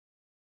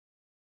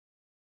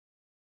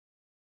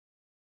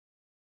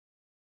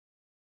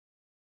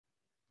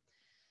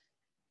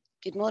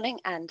Good morning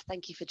and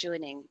thank you for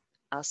joining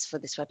us for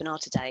this webinar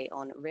today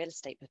on Real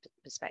Estate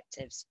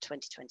Perspectives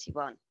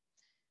 2021.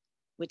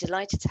 We're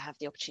delighted to have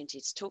the opportunity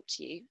to talk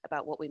to you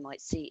about what we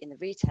might see in the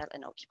retail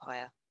and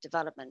occupier,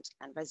 development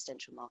and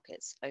residential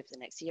markets over the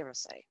next year or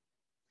so.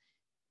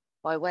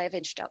 By way of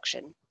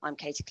introduction, I'm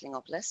Katy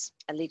Klingopulos,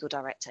 a legal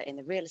director in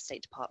the real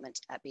estate department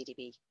at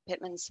BDB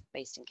Pitmans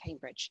based in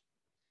Cambridge.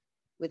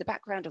 With a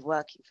background of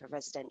working for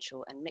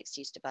residential and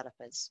mixed-use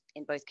developers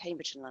in both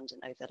Cambridge and London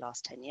over the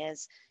last 10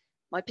 years,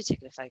 my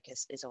particular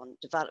focus is on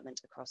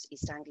development across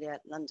East Anglia,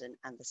 London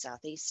and the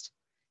South East.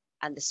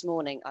 And this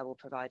morning, I will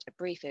provide a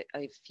brief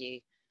overview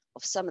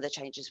of some of the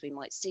changes we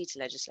might see to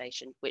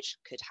legislation which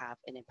could have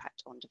an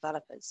impact on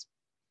developers.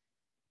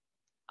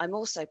 I'm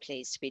also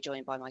pleased to be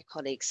joined by my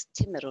colleagues,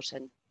 Tim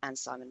Middleton and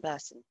Simon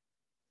Burson.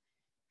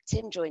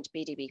 Tim joined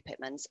BDB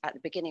Pitmans at the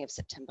beginning of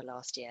September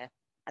last year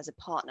as a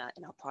partner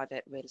in our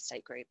private real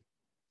estate group.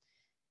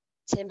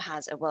 Tim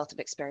has a wealth of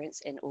experience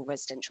in all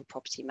residential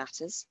property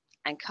matters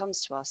and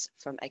comes to us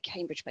from a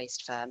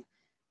Cambridge-based firm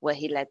where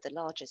he led the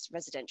largest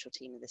residential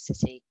team in the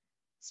city,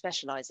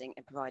 specialising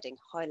in providing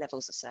high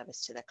levels of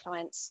service to their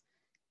clients.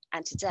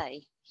 And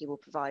today, he will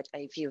provide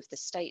a view of the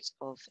state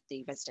of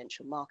the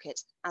residential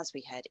market as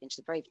we head into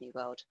the brave new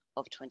world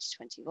of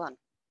 2021.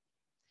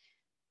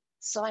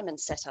 Simon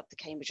set up the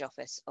Cambridge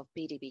office of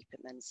BDB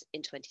Pitmans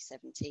in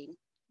 2017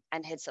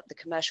 and heads up the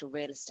commercial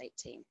real estate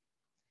team.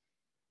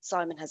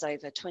 Simon has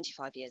over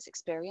 25 years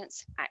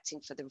experience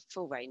acting for the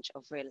full range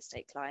of real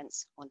estate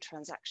clients on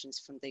transactions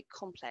from the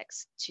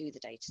complex to the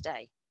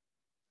day-to-day.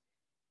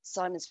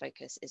 Simon's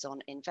focus is on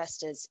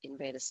investors in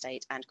real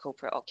estate and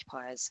corporate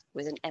occupiers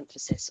with an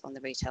emphasis on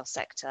the retail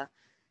sector,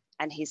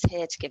 and he's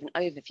here to give an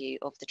overview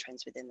of the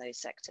trends within those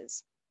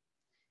sectors.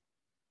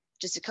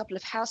 Just a couple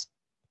of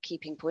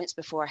housekeeping points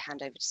before I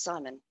hand over to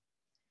Simon.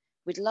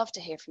 We'd love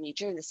to hear from you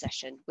during the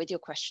session with your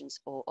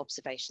questions or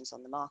observations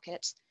on the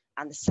market.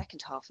 And the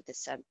second half of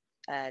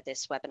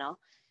this webinar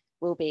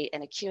will be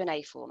in a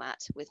Q&A format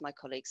with my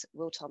colleagues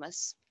Will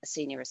Thomas, a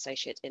senior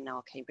associate in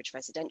our Cambridge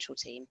residential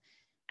team,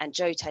 and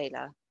Joe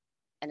Taylor,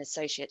 an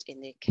associate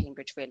in the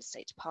Cambridge real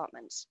estate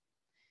department.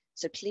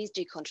 So please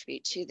do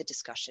contribute to the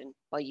discussion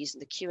by using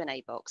the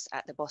Q&A box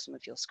at the bottom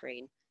of your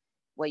screen,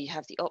 where you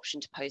have the option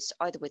to post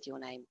either with your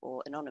name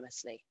or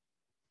anonymously.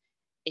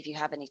 If you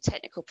have any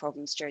technical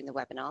problems during the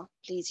webinar,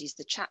 please use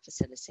the chat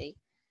facility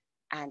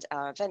and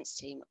our events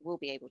team will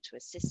be able to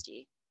assist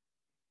you.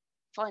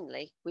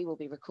 Finally, we will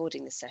be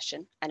recording this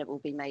session and it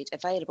will be made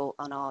available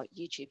on our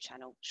YouTube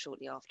channel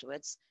shortly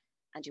afterwards,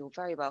 and you're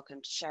very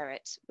welcome to share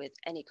it with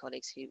any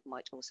colleagues who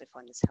might also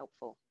find this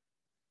helpful.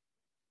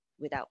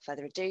 Without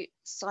further ado,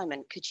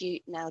 Simon, could you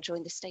now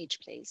join the stage,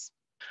 please?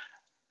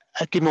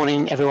 Good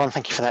morning, everyone.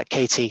 Thank you for that,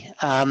 Katy.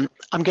 I'm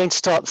going to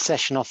start the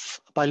session off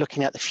by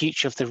looking at the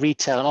future of the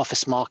retail and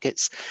office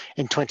markets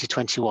in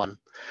 2021.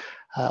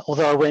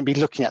 Although I won't be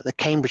looking at the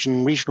Cambridge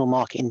and regional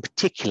market in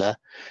particular,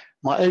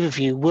 my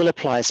overview will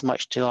apply as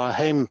much to our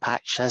home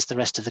patch as the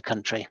rest of the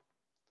country.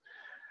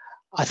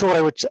 I thought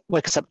I would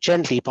wake us up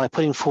gently by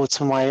putting forward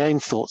some of my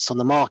own thoughts on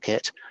the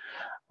market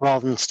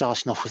rather than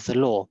starting off with the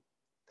law,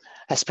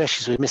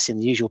 especially as we're missing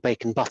the usual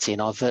bacon butty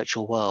in our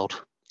virtual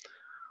world.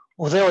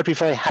 Although I'd be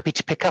very happy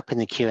to pick up in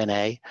the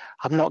Q&A,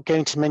 I'm not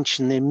going to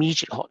mention the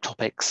immediate hot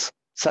topics,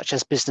 such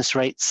as business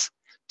rates,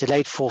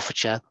 delayed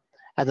forfeiture,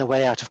 and the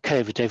way out of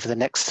COVID over the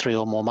next 3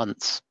 or more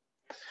months.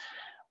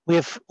 We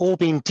have all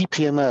been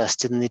deeply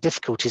immersed in the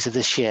difficulties of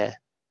this year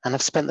and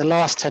have spent the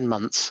last 10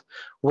 months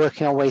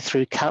working our way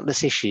through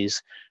countless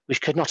issues which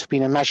could not have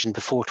been imagined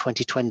before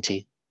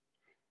 2020,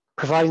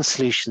 providing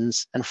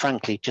solutions and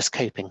frankly, just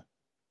coping.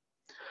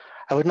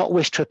 I would not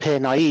wish to appear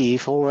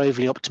naive or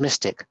overly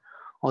optimistic,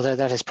 although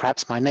that is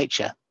perhaps my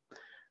nature,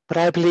 but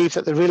I believe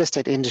that the real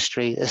estate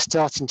industry is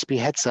starting to be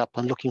heads up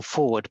on looking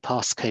forward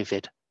past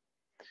COVID.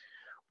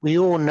 We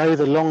all know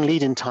the long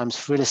lead-in times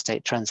for real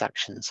estate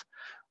transactions,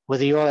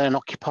 whether you're an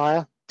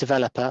occupier,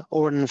 developer,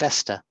 or an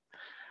investor,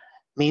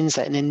 means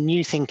that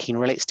new thinking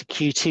relates to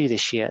Q2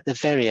 this year at the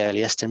very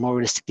earliest and more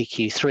realistically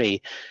Q3,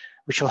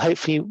 which will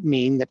hopefully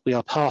mean that we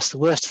are past the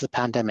worst of the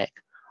pandemic,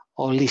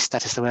 or at least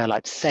that is the way I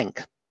like to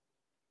think.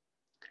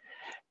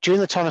 During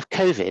the time of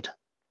COVID,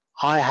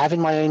 I have in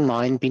my own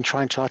mind been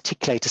trying to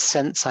articulate a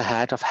sense I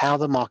had of how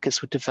the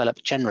markets would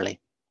develop generally.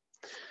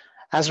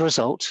 As a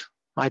result,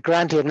 I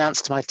grandly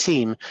announced to my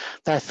team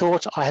that I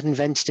thought I had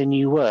invented a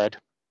new word,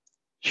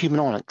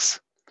 humanomics.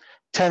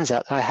 Turns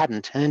out that I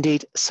hadn't, and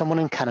indeed someone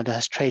in Canada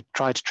has tried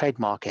to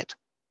trademark it.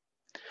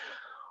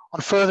 On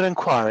further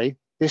inquiry,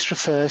 this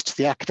refers to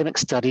the academic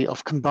study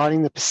of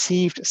combining the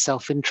perceived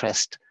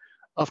self-interest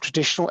of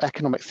traditional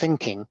economic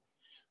thinking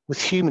with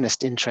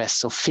humanist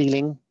interests of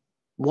feeling,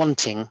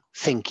 wanting,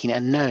 thinking,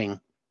 and knowing.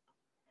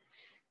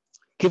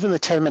 Given the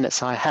 10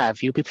 minutes I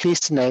have, you'll be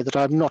pleased to know that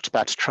I'm not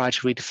about to try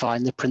to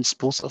redefine the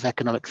principles of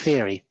economic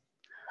theory.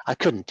 I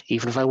couldn't,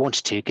 even if I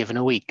wanted to, given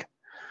a week.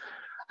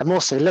 I'm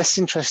also less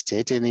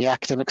interested in the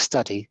academic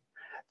study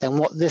than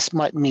what this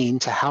might mean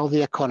to how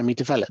the economy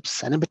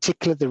develops, and in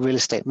particular the real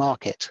estate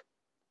market.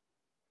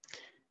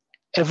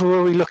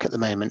 Everywhere we look at the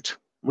moment,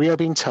 we are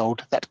being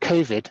told that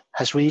COVID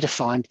has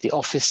redefined the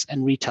office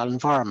and retail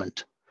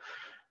environment.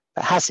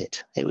 But has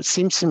it? It would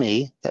seem to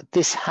me that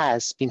this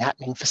has been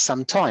happening for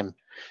some time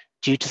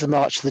due to the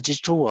march of the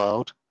digital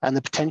world and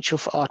the potential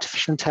for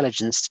artificial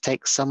intelligence to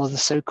take some of the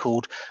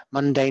so-called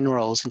mundane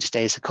roles in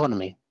today's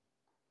economy.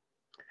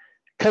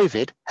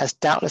 COVID has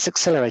doubtless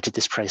accelerated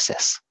this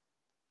process.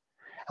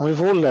 And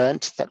we've all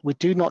learnt that we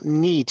do not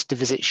need to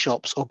visit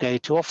shops or go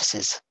to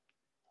offices.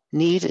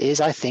 Need is,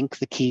 I think,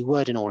 the key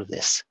word in all of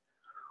this.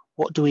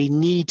 What do we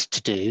need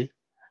to do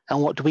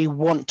and what do we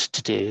want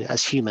to do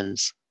as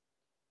humans?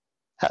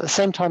 At the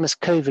same time as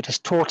COVID has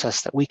taught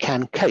us that we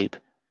can cope,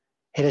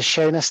 it has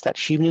shown us that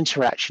human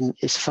interaction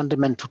is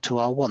fundamental to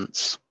our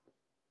wants.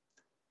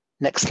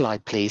 Next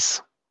slide,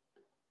 please.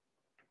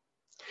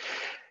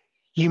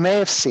 You may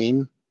have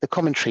seen the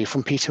commentary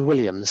from Peter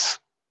Williams,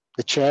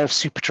 the chair of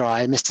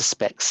Superdry and Mr.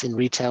 Specs in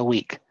Retail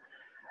Week,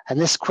 and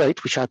this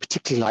quote, which I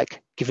particularly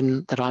like,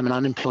 given that I'm an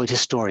unemployed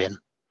historian.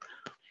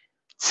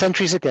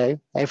 Centuries ago,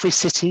 every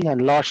city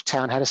and large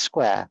town had a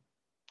square,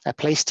 a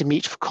place to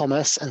meet for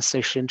commerce and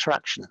social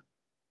interaction.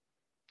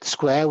 The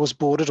square was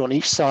bordered on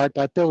each side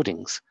by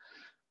buildings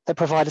that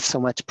provided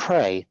somewhere to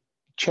pray,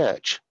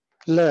 church,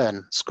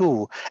 learn,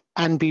 school,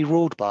 and be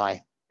ruled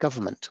by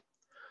government.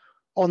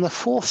 On the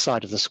fourth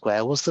side of the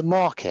square was the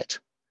market,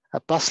 a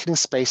bustling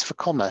space for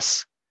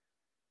commerce,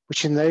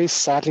 which in those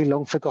sadly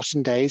long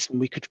forgotten days when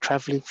we could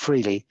travel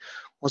freely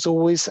was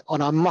always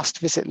on our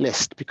must-visit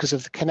list because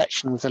of the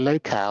connection with the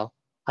locale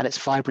and its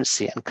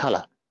vibrancy and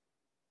colour.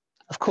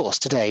 Of course,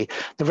 today,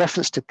 the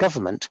reference to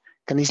government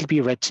can easily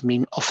be read to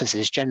mean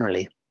offices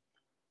generally.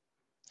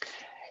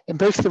 In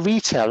both the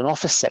retail and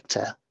office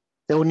sector,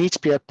 there will need to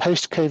be a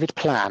post-COVID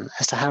plan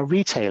as to how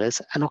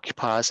retailers and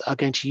occupiers are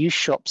going to use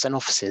shops and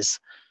offices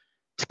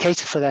to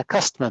cater for their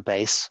customer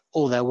base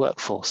or their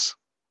workforce.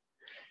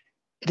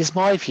 It is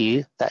my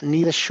view that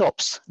neither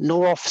shops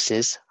nor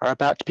offices are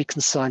about to be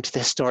consigned to the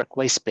historic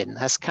waste bin,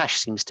 as cash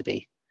seems to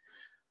be.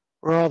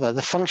 Rather,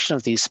 the function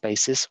of these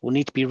spaces will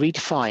need to be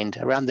redefined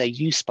around their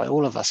use by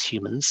all of us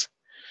humans,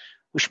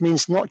 which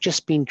means not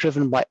just being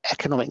driven by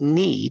economic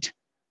need,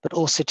 but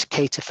also to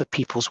cater for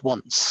people's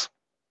wants.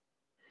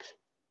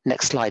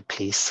 Next slide,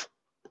 please.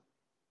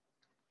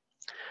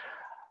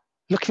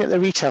 Looking at the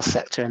retail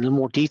sector in a little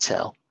more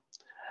detail,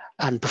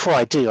 and before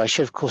I do, I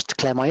should of course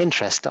declare my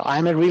interest. I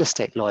am a real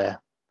estate lawyer,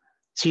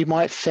 so you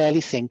might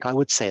fairly think I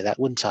would say that,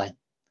 wouldn't I?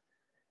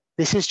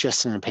 This is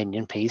just an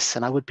opinion piece,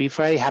 and I would be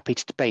very happy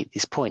to debate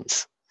these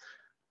points.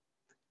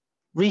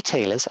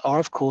 Retailers are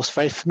of course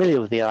very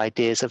familiar with the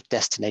ideas of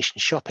destination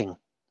shopping.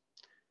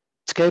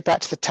 To go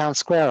back to the town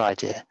square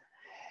idea,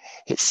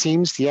 it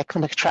seems the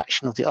economic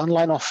attraction of the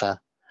online offer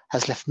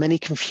has left many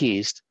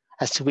confused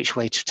as to which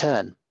way to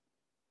turn.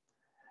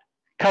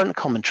 Current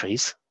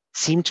commentaries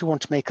seem to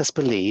want to make us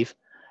believe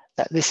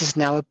that this is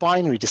now a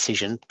binary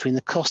decision between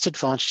the cost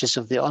advantages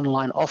of the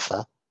online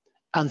offer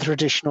and the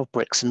traditional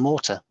bricks and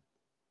mortar.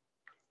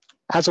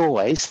 As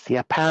always, the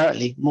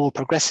apparently more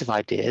progressive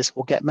ideas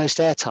will get most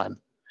airtime,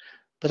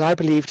 but I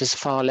believe it is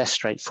far less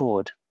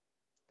straightforward.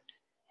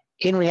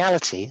 In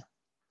reality,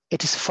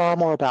 it is far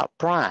more about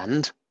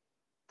brand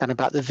than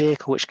about the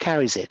vehicle which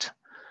carries it,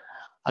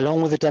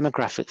 along with the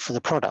demographic for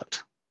the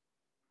product.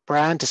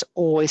 Brand is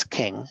always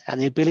king,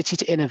 and the ability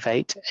to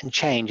innovate and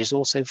change is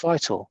also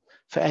vital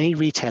for any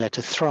retailer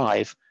to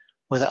thrive,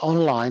 whether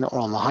online or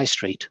on the high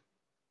street.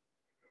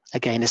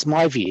 Again, it's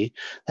my view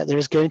that there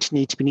is going to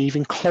need to be an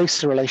even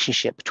closer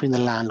relationship between the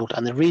landlord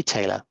and the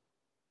retailer.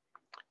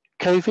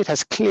 COVID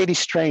has clearly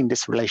strained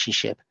this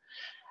relationship,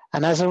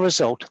 and as a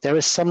result, there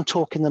is some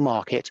talk in the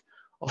market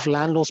of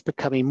landlords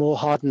becoming more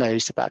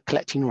hard-nosed about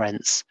collecting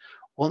rents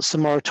once the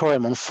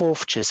moratorium on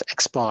forfeitures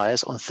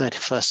expires on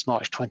 31st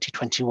March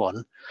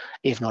 2021,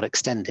 if not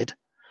extended.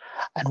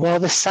 And while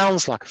this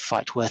sounds like a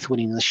fight worth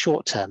winning in the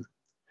short term,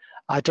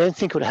 I don't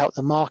think it would help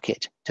the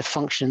market to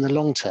function in the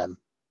long term.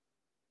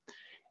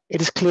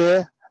 It is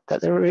clear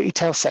that the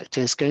retail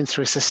sector is going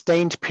through a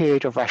sustained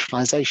period of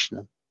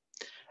rationalisation,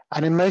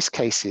 and in most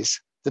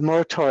cases, the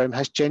moratorium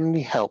has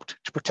genuinely helped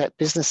to protect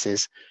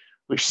businesses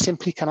which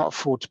simply cannot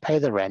afford to pay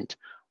the rent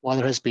while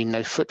there has been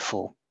no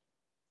footfall.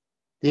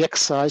 The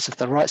exercise of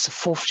the rights of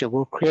forfeiture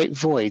will create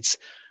voids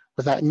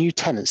without new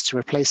tenants to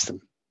replace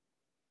them.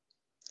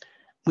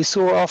 We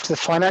saw after the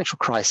financial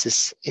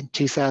crisis in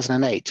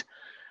 2008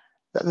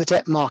 that the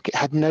debt market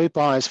had no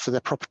buyers for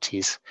their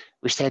properties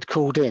which they had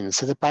called in,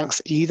 so the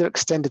banks either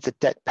extended the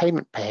debt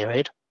payment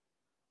period,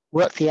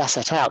 worked the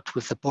asset out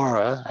with the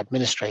borrower,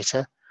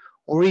 administrator,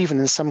 or even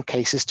in some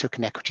cases took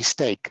an equity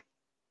stake.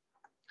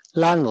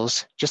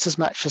 Landlords, just as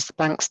much as the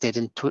banks did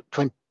in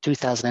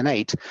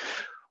 2008,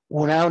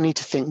 will now need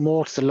to think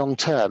more to the long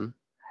term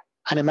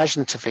and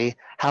imaginatively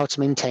how to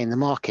maintain the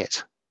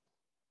market.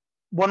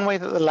 One way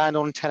that the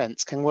landlord and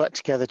tenants can work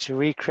together to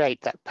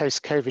recreate that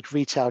post-COVID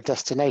retail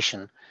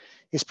destination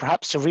is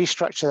perhaps to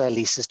restructure their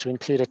leases to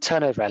include a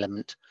turnover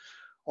element,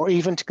 or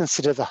even to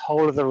consider the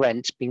whole of the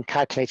rent being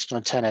calculated on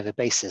a turnover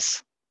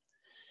basis.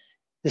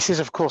 This is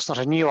of course not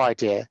a new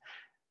idea,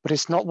 but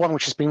it's not one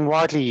which has been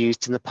widely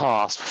used in the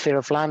past for fear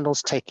of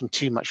landlords taking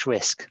too much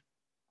risk.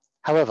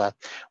 However,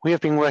 we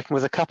have been working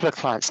with a couple of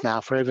clients now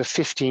for over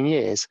 15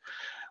 years,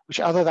 which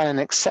other than in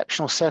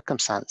exceptional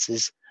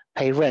circumstances,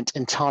 pay rent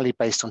entirely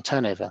based on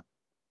turnover.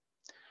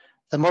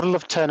 The model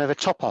of turnover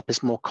top-up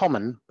is more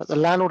common, but the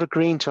landlord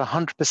agreeing to a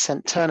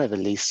 100% turnover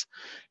lease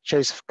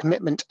shows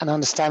commitment and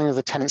understanding of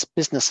the tenant's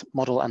business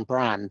model and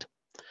brand,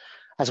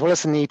 as well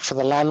as the need for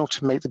the landlord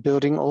to make the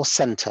building or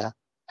centre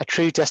a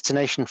true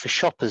destination for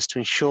shoppers to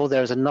ensure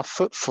there is enough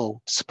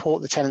footfall to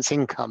support the tenant's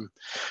income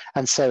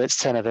and so its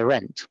turnover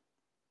rent.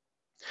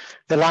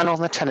 The landlord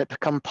and the tenant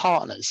become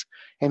partners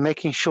in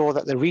making sure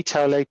that the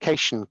retail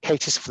location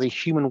caters for the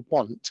human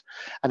want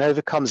and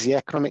overcomes the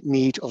economic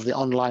need of the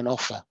online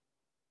offer.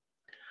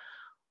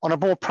 On a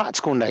more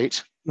practical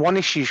note, one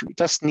issue which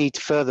does need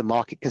further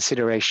market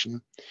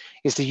consideration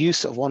is the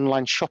use of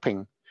online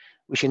shopping,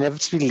 which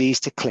inevitably leads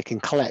to click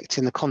and collect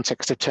in the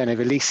context of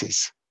turnover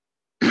leases.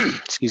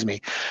 Excuse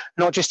me,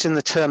 not just in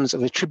the terms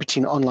of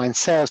attributing online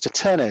sales to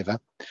turnover,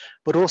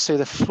 but also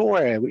the floor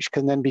area which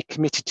can then be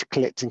committed to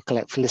collect and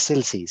collect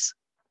facilities.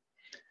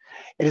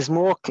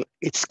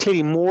 It's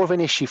clearly more of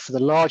an issue for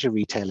the larger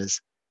retailers,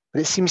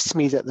 but it seems to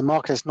me that the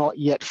market has not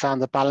yet found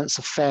the balance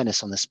of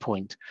fairness on this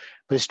point,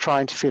 but is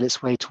trying to feel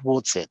its way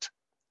towards it.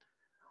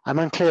 I'm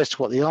unclear as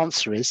to what the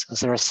answer is,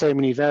 as there are so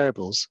many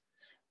variables,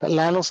 but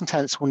landlords and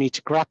tenants will need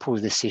to grapple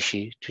with this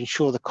issue to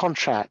ensure the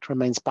contract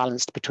remains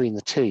balanced between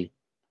the two.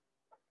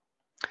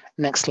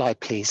 Next slide,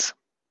 please.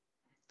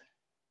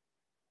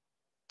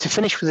 To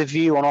finish with a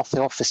view on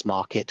the office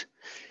market,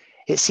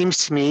 it seems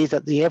to me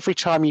that every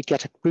time you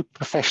get a group of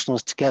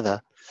professionals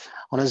together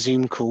on a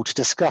Zoom call to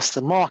discuss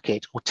the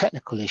market or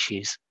technical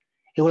issues,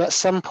 it will at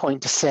some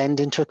point descend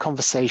into a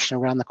conversation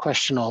around the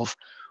question of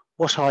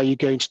what are you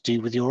going to do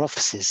with your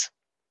offices?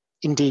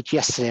 Indeed,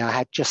 yesterday I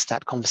had just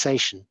that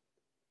conversation.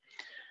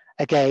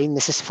 Again,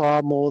 this is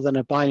far more than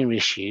a binary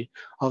issue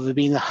of it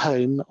being the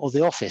home or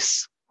the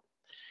office.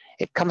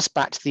 It comes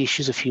back to the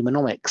issues of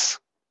humanomics.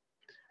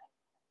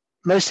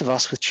 Most of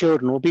us with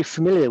children will be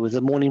familiar with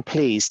the morning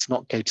pleas to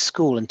not go to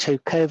school until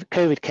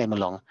COVID came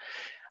along,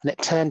 and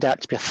it turned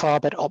out to be a far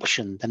better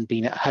option than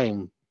being at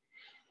home.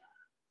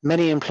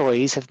 Many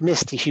employees have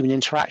missed the human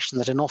interaction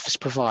that an office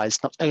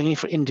provides, not only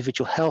for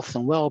individual health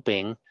and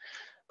well-being,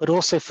 but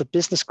also for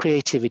business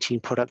creativity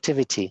and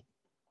productivity.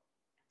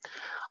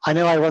 I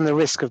know I run the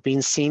risk of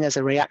being seen as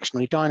a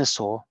reactionary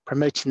dinosaur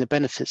promoting the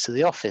benefits of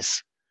the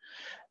office,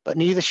 but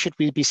neither should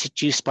we be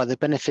seduced by the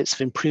benefits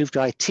of improved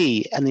IT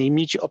and the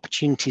immediate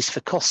opportunities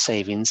for cost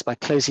savings by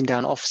closing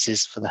down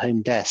offices for the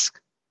home desk.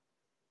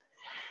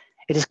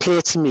 It is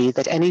clear to me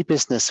that any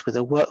business with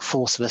a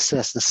workforce of a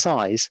certain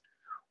size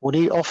will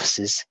need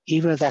offices,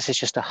 even if that is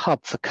just a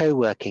hub for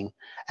co-working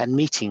and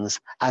meetings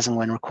as and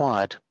when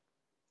required.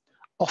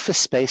 Office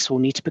space will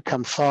need to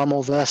become far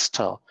more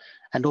versatile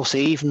and also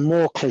even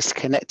more closely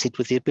connected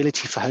with the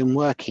ability for home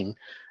working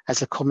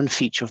as a common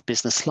feature of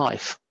business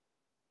life.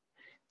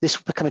 This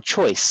will become a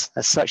choice,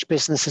 as such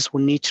businesses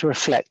will need to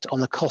reflect on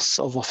the costs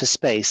of office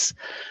space,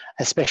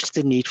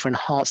 especially the need for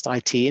enhanced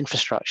IT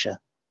infrastructure.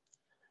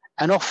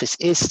 An office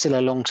is still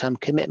a long-term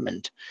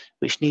commitment,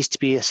 which needs to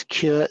be a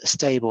secure,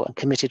 stable, and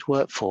committed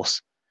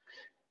workforce.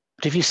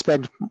 But if you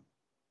spend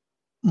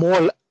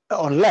more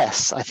on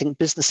less, I think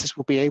businesses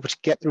will be able to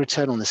get the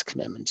return on this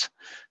commitment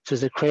through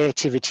the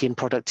creativity and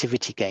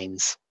productivity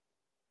gains.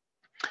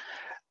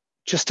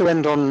 Just to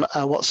end on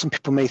what some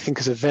people may think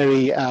is a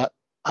very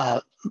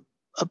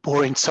a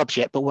boring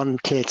subject, but one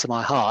clear to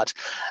my heart,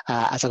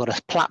 as I got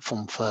a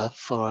platform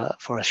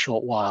for a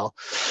short while,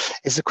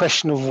 is the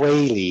question of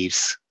way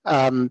leaves.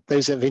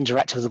 Those that have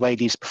interacted with the way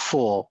leaves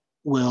before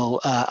will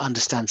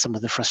understand some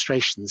of the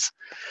frustrations.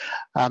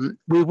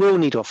 We will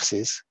need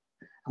offices,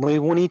 and we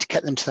will need to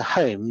get them to the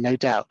home, no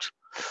doubt.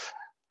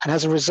 And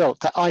as a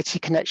result, that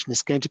IT connection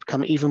is going to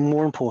become even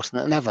more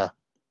important than ever.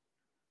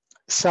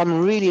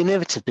 Some really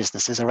innovative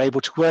businesses are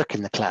able to work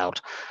in the cloud,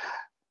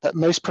 but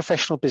most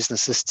professional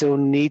businesses still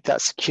need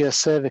that secure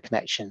server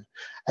connection,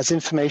 as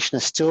information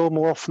is still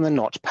more often than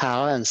not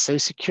power, and so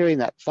securing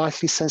that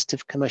vitally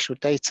sensitive commercial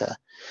data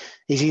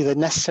is either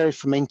necessary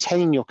for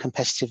maintaining your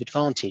competitive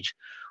advantage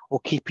or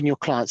keeping your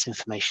clients'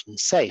 information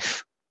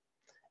safe.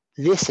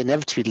 This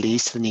inevitably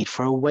leads to the need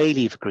for a way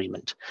leave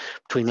agreement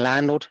between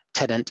landlord,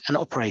 tenant, and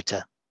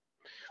operator,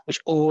 which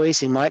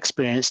always, in my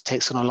experience,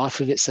 takes on a life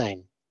of its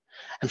own.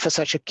 And for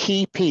such a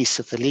key piece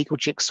of the legal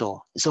jigsaw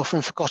is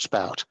often forgot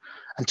about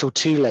until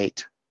too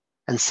late,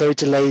 and so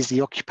delays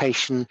the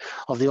occupation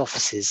of the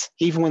offices,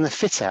 even when the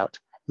fit out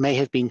may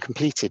have been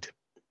completed.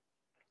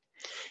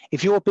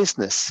 If your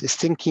business is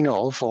thinking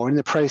of or in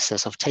the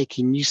process of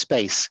taking new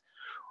space,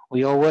 or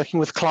you're working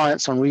with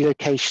clients on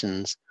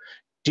relocations,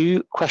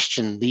 do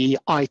question the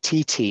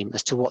IT team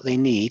as to what they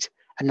need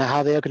and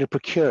how they are going to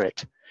procure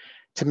it,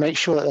 to make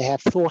sure that they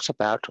have thought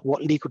about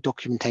what legal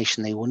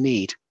documentation they will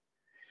need.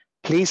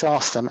 Please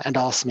ask them and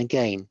ask them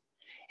again.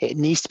 It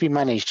needs to be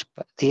managed,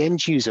 but the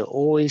end user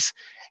always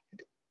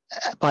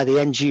by the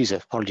end user,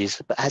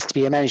 apologies, but has to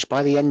be managed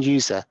by the end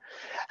user,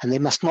 and they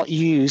must not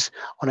use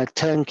on a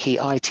turnkey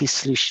IT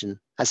solution,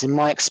 as in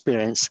my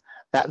experience,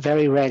 that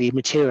very rarely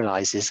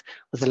materializes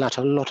with a lot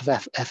of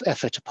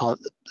effort upon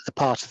the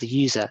part of the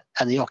user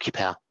and the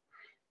occupier.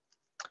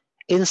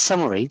 In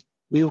summary,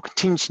 we will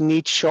continue to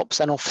need shops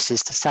and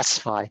offices to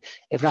satisfy,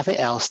 if nothing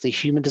else, the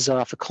human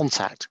desire for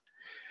contact,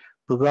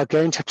 but we are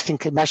going to have to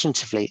think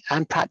imaginatively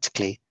and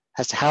practically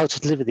as to how to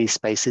deliver these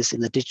spaces in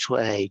the digital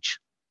age.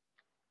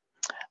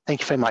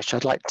 Thank you very much.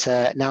 I'd like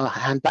to now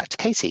hand back to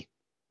Katy.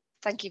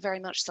 Thank you very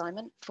much,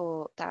 Simon,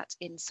 for that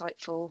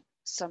insightful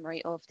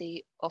summary of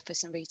the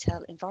office and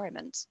retail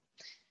environment,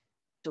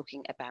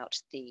 talking about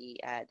the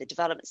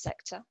development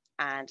sector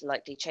and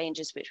likely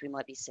changes which we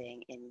might be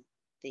seeing in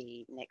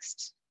the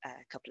next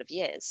couple of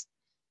years.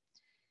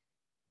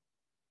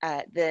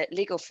 The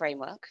legal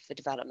framework for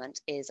development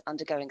is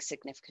undergoing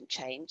significant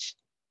change,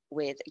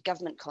 with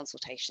government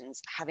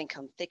consultations having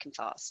come thick and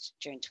fast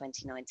during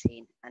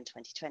 2019 and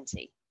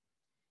 2020.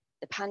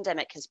 The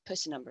pandemic has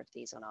put a number of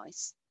these on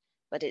ice,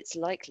 but it's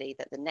likely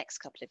that the next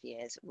couple of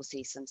years will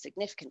see some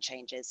significant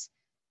changes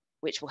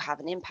which will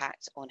have an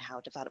impact on how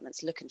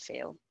developments look and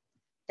feel,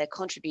 their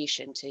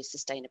contribution to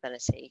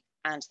sustainability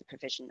and the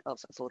provision of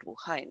affordable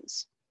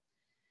homes.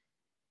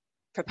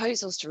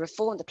 Proposals to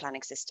reform the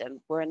planning system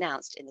were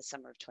announced in the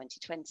summer of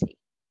 2020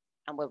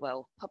 and were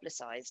well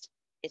publicised,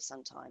 if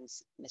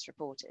sometimes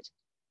misreported.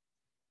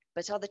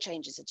 But other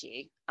changes are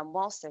due, and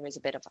whilst there is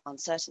a bit of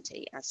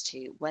uncertainty as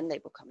to when they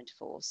will come into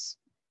force,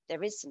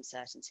 there is some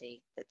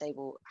certainty that they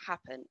will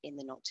happen in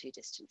the not too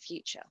distant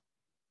future.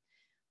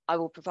 I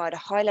will provide a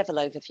high-level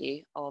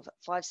overview of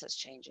 5 such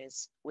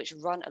changes which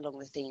run along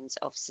the themes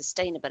of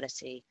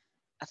sustainability,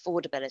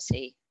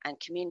 affordability, and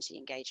community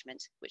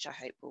engagement, which I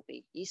hope will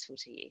be useful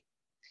to you.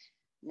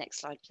 Next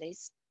slide,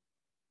 please.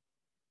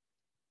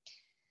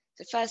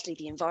 So firstly,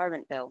 the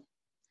Environment Bill.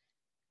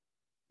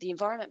 The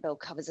Environment Bill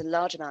covers a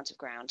large amount of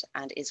ground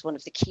and is one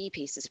of the key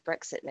pieces of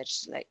Brexit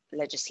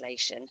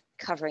legislation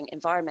covering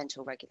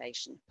environmental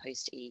regulation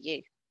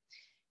post-EU.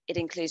 It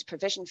includes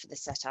provision for the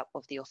setup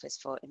of the Office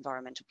for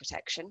Environmental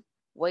Protection,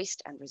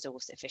 Waste and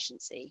Resource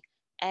Efficiency,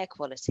 Air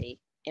Quality,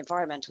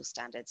 Environmental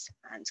Standards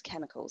and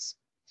Chemicals.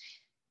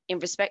 In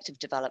respect of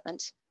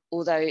development,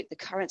 although the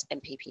current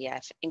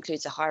NPPF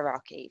includes a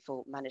hierarchy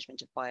for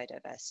management of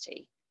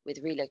biodiversity with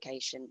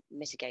relocation,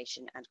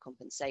 mitigation and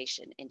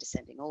compensation in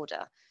descending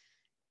order,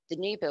 the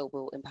new bill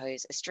will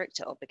impose a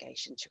stricter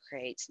obligation to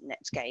create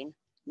net gain,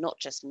 not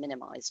just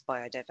minimise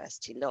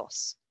biodiversity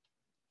loss.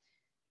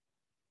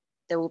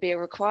 There will be a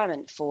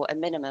requirement for a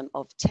minimum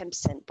of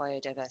 10%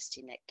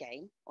 biodiversity net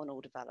gain on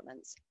all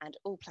developments, and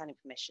all planning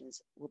permissions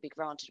will be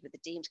granted with a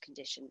deemed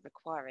condition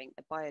requiring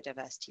a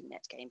biodiversity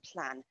net gain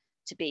plan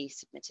to be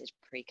submitted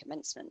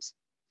pre-commencement.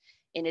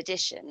 In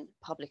addition,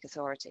 public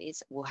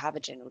authorities will have a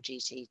general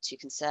duty to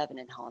conserve and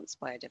enhance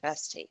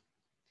biodiversity.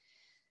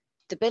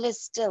 The bill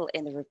is still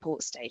in the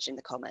report stage in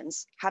the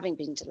Commons, having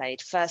been delayed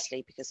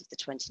firstly because of the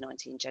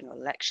 2019 general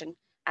election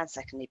and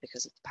secondly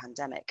because of the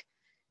pandemic.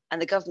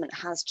 And the government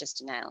has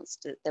just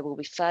announced that there will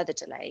be further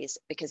delays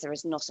because there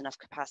is not enough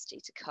capacity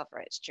to cover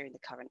it during the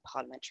current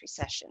parliamentary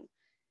session,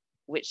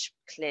 which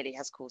clearly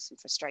has caused some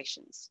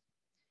frustrations.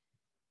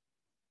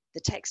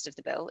 The text of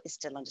the bill is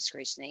still under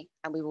scrutiny,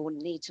 and we will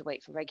need to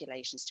wait for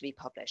regulations to be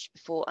published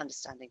before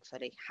understanding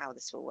fully how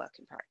this will work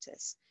in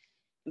practice.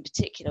 In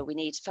particular, we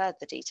need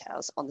further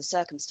details on the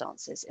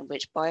circumstances in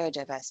which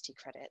biodiversity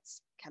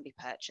credits can be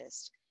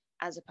purchased,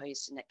 as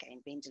opposed to net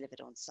gain being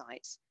delivered on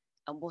site,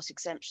 and what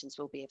exemptions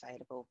will be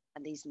available,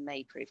 and these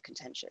may prove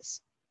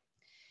contentious.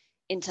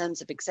 In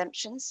terms of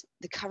exemptions,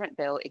 the current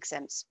bill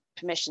exempts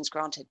permissions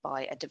granted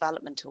by a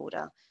development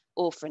order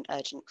or for an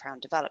urgent Crown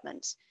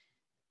development.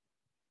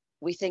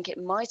 We think it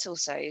might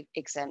also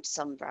exempt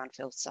some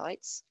brownfield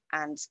sites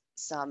and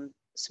some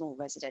small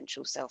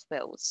residential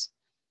self-builds.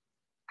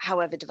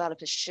 However,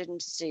 developers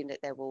shouldn't assume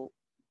that there will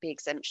be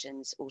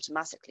exemptions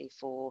automatically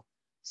for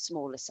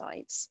smaller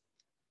sites,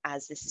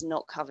 as this is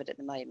not covered at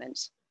the moment,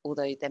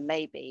 although there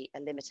may be a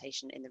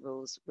limitation in the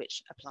rules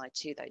which apply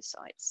to those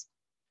sites.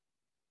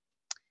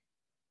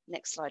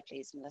 Next slide,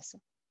 please, Melissa.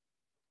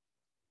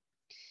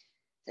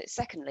 So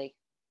secondly,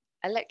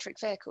 electric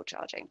vehicle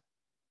charging.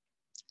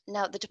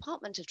 Now, the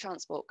Department of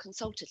Transport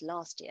consulted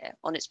last year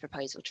on its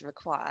proposal to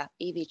require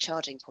EV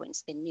charging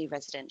points in new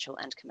residential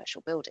and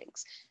commercial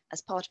buildings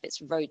as part of its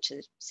Road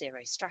to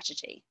Zero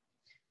strategy.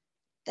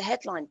 The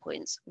headline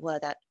points were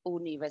that all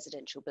new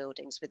residential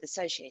buildings with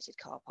associated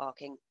car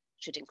parking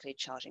should include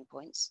charging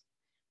points.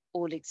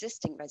 All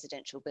existing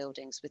residential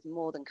buildings with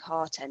more than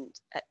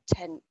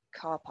 10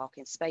 car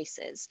parking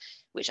spaces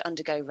which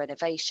undergo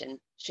renovation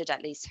should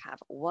at least have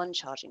one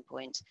charging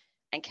point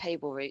and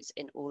cable routes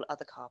in all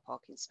other car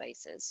parking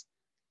spaces.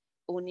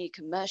 All new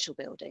commercial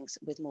buildings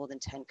with more than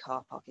 10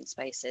 car parking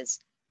spaces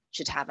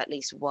should have at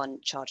least one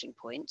charging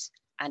point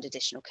and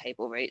additional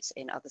cable routes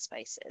in other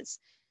spaces.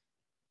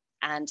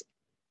 And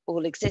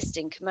all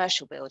existing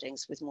commercial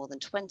buildings with more than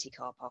 20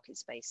 car parking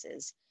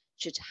spaces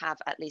should have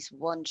at least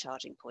one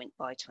charging point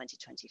by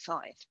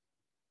 2025.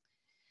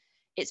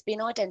 It's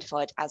been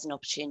identified as an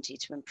opportunity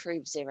to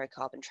improve zero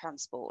carbon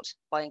transport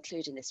by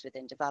including this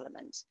within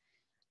development,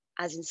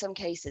 as in some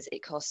cases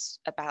it costs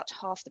about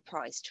half the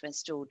price to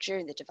install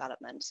during the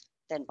development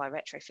than by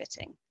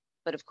retrofitting,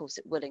 but of course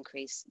it will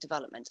increase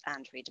development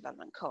and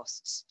redevelopment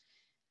costs.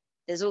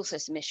 There's also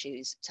some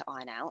issues to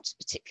iron out,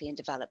 particularly in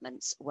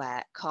developments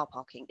where car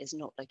parking is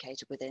not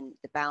located within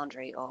the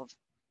boundary of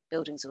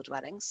buildings or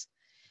dwellings,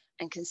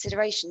 and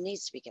consideration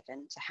needs to be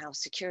given to how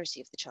security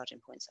of the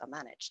charging points are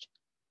managed.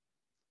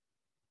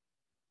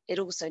 It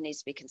also needs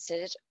to be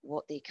considered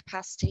what the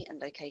capacity and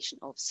location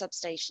of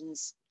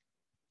substations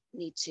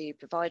need to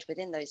provide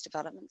within those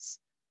developments,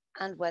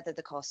 and whether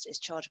the cost is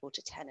chargeable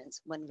to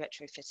tenants when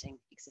retrofitting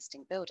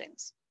existing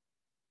buildings.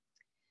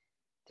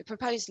 The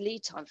proposed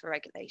lead time for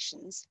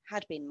regulations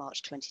had been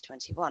March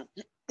 2021.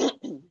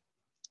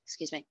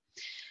 Excuse me.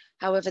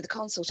 However, the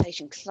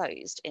consultation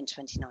closed in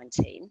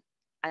 2019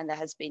 and there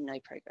has been no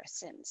progress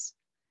since.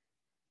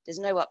 There's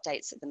no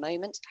updates at the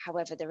moment.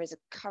 However, there is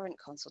a current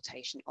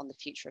consultation on the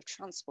future of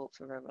transport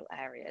for rural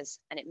areas,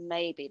 and it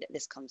may be that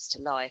this comes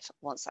to life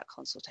once that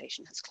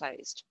consultation has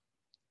closed.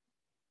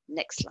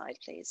 Next slide,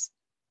 please.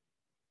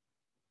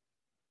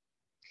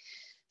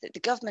 That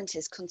the government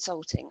is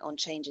consulting on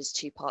changes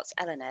to parts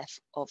L and F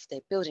of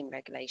the building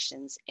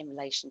regulations in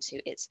relation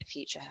to its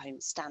future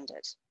home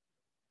standard.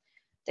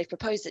 They've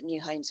proposed that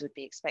new homes would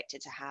be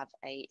expected to have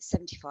a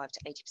 75 to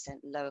 80%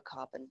 lower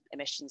carbon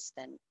emissions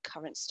than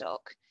current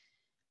stock,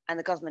 and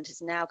the government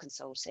is now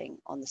consulting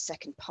on the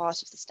second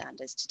part of the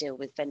standards to deal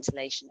with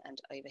ventilation and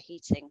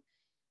overheating,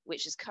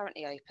 which is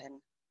currently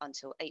open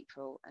until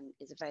April and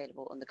is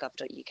available on the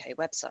gov.uk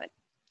website.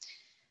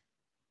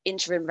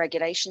 Interim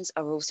regulations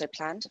are also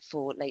planned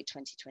for late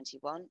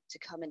 2021 to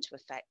come into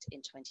effect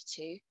in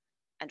 22,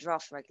 and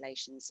draft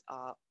regulations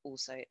are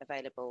also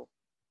available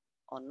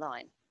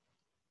online.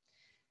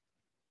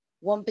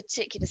 One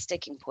particular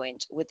sticking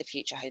point with the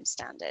Future Home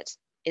Standard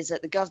is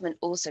that the government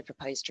also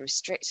proposed to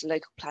restrict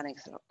local planning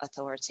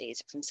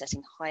authorities from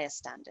setting higher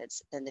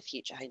standards than the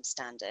Future Home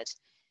Standard,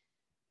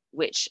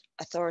 which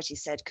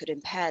authorities said could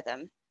impair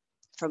them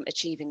from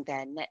achieving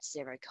their net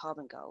zero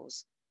carbon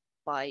goals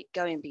by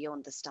going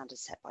beyond the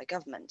standards set by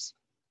government.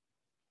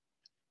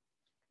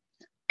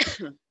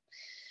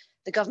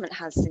 The government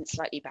has since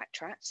slightly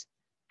backtracked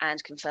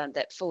and confirmed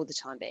that for the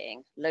time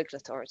being, local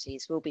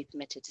authorities will be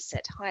permitted to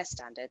set higher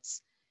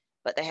standards,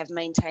 but they have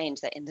maintained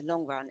that in the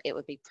long run, it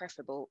would be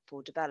preferable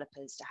for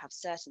developers to have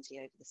certainty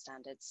over the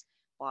standards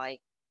by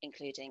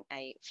including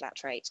a flat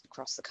rate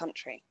across the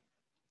country.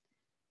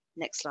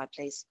 Next slide,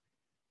 please.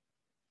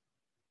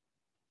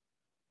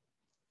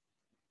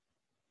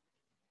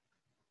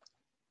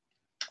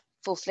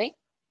 Fourthly,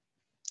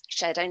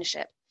 shared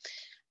ownership,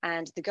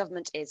 and the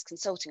government is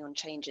consulting on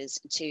changes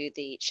to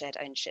the shared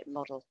ownership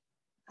model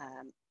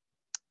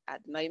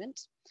at the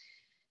moment.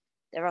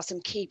 There are some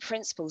key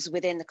principles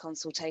within the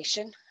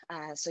consultation.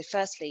 So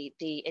firstly,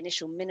 the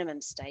initial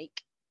minimum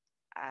stake,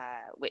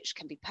 which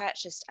can be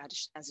purchased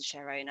as a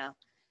share owner,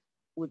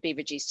 would be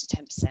reduced to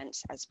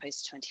 10% as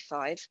opposed to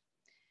 25%.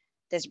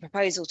 There's a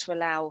proposal to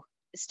allow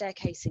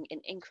staircasing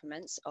in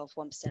increments of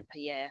 1% per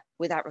year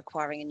without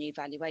requiring a new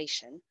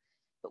valuation,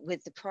 but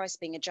with the price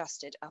being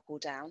adjusted up or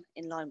down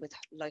in line with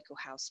local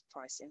house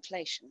price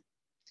inflation.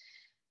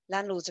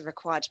 Landlords are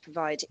required to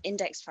provide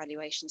index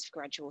valuations for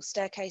gradual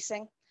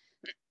staircasing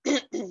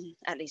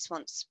at least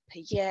once per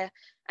year,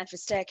 and for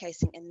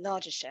staircasing in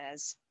larger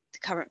shares, the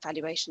current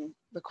valuation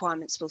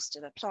requirements will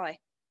still apply.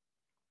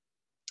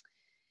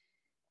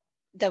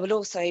 There will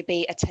also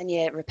be a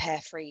 10-year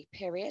repair-free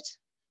period,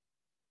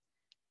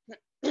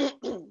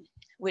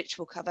 which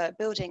will cover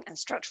building and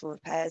structural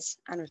repairs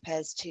and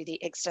repairs to the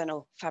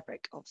external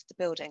fabric of the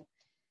building.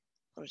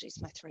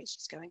 Apologies, my throat's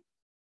just going.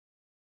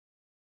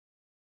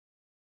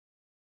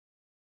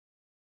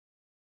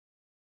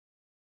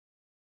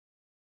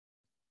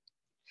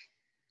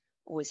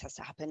 Always has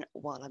to happen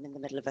while I'm in the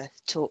middle of a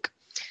talk.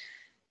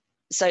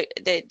 So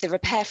the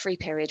repair-free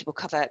period will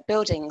cover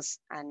buildings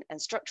and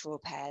structural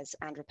repairs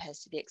and repairs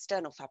to the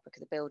external fabric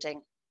of the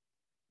building,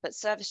 but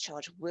service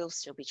charge will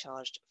still be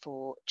charged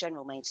for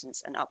general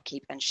maintenance and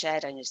upkeep, and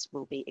shared owners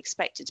will be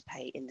expected to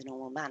pay in the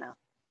normal manner.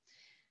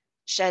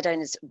 Shared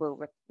owners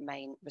will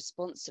remain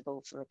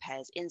responsible for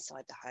repairs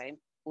inside the home,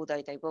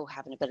 although they will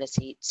have an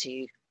ability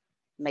to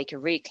make a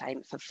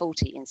reclaim for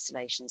faulty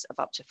installations of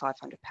up to £500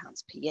 per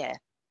year.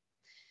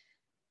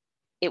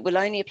 It will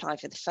only apply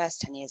for the first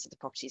 10 years of the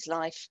property's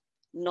life,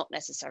 not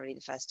necessarily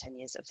the first 10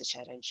 years of the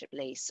shared ownership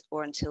lease,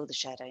 or until the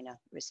shared owner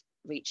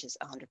reaches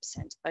 100%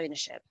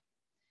 ownership.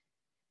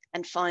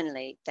 And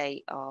finally,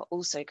 they are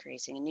also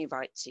creating a new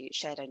right to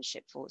shared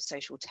ownership for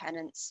social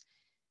tenants,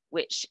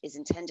 which is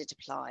intended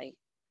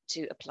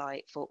to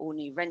apply for all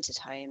new rented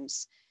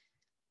homes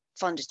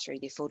funded through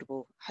the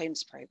Affordable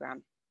Homes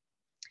Programme.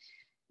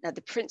 Now,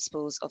 the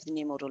principles of the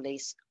new model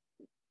lease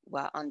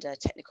were under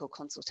technical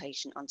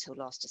consultation until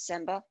last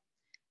December,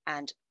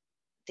 and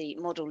the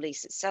model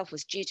lease itself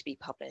was due to be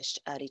published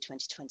early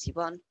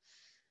 2021,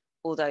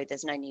 although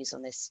there's no news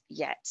on this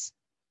yet.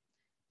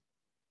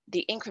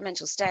 The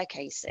incremental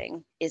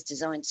staircasing is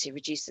designed to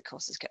reduce the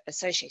costs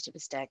associated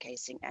with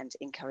staircasing and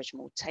encourage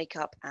more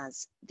take-up,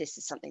 as this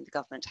is something the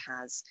government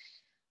has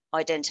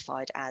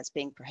identified as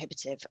being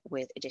prohibitive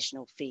with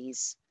additional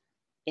fees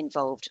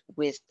involved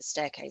with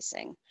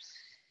staircasing.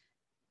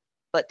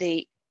 But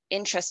the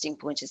interesting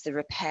point is the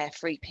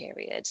repair-free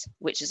period,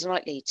 which is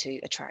likely to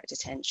attract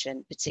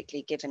attention,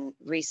 particularly given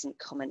recent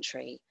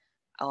commentary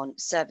on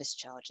service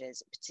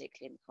charges,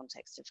 particularly in the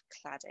context of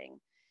cladding.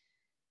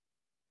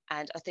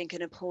 And I think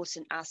an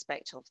important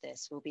aspect of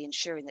this will be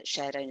ensuring that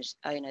shared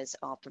owners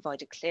are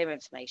provided clear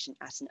information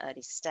at an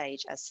early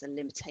stage as to the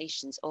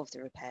limitations of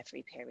the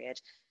repair-free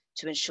period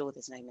to ensure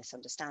there's no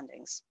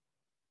misunderstandings.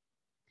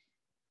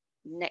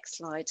 Next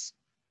slide.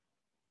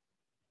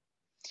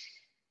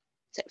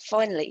 So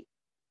finally,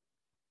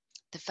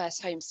 the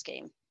First Home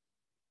Scheme.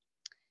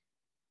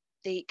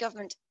 The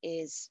government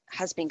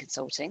has been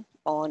consulting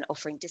on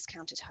offering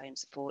discounted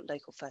homes for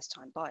local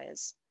first-time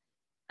buyers,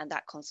 and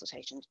that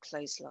consultation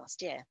closed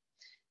last year.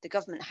 The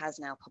government has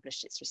now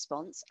published its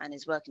response and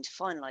is working to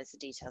finalise the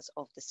details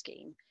of the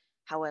scheme.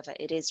 However,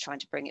 it is trying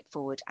to bring it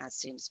forward as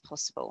soon as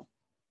possible.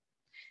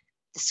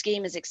 The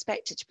scheme is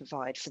expected to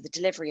provide for the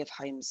delivery of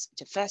homes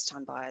to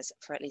first-time buyers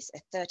for at least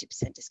a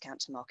 30%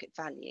 discount to market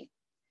value.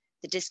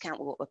 The discount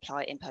will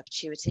apply in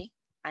perpetuity,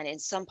 and in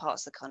some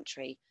parts of the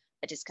country,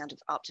 a discount of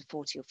up to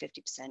 40 or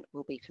 50%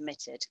 will be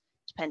permitted,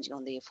 depending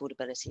on the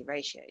affordability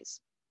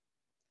ratios.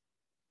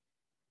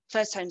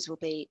 First homes will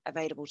be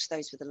available to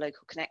those with a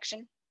local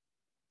connection,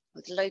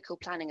 with local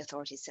planning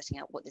authorities setting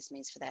out what this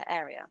means for their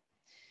area.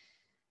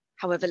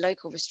 However,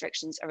 local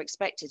restrictions are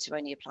expected to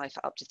only apply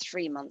for up to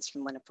 3 months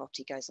from when a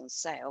property goes on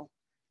sale,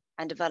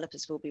 and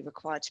developers will be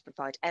required to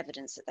provide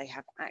evidence that they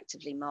have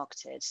actively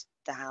marketed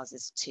the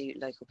houses to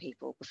local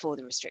people before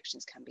the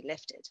restrictions can be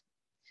lifted.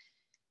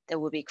 There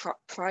will be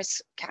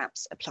price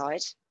caps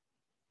applied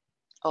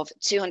of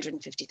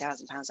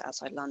 £250,000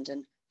 outside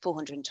London,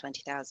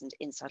 £420,000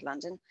 inside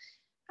London,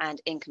 and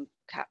income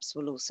caps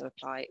will also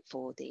apply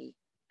for the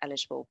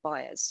eligible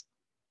buyers.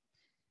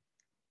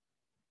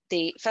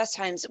 The first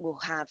homes will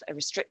have a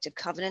restrictive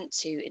covenant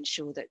to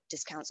ensure that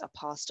discounts are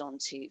passed on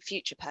to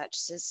future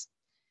purchasers,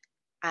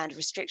 and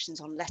restrictions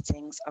on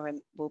lettings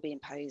will be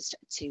imposed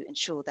to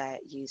ensure they're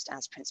used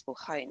as principal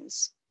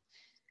homes.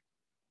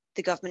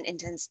 The government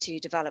intends to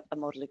develop a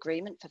model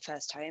agreement for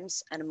first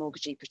homes and a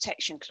mortgagee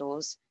protection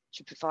clause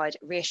to provide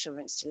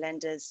reassurance to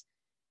lenders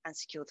and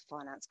secure the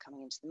finance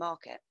coming into the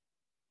market.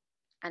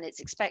 And it's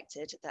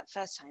expected that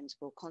first homes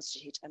will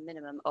constitute a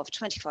minimum of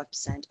 25%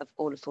 of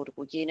all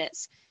affordable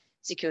units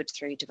secured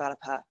through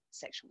developer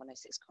Section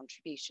 106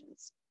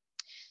 contributions.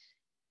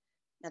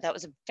 Now, that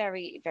was a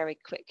very, very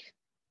quick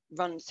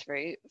run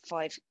through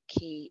 5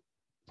 key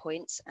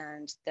points,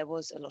 and there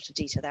was a lot of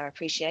detail there, I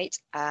appreciate.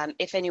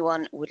 If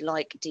anyone would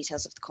like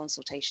details of the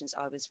consultations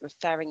I was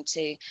referring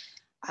to,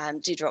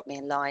 do drop me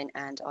a line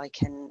and I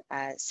can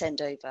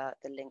send over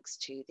the links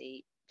to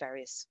the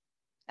various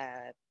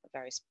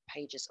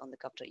pages on the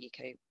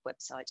gov.uk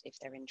website if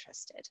they're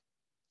interested.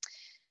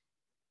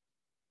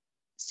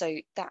 So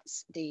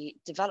that's the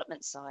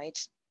development side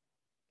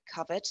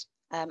covered.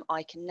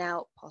 I can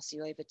now pass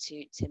you over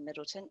to Tim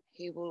Middleton,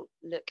 who will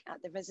look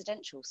at the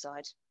residential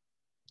side.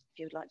 If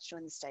you would like to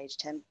join the stage,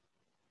 Tim.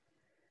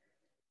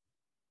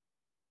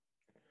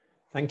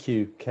 Thank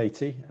you,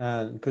 Katie,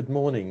 and good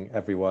morning,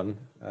 everyone.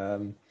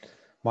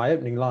 My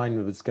opening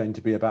line was going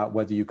to be about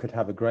whether you could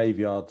have a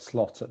graveyard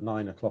slot at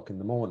 9 o'clock in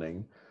the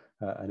morning,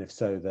 and if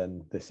so,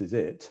 then this is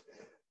it.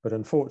 But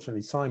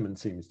unfortunately, Simon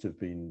seems to have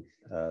been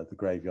the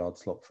graveyard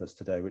slot for us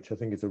today, which I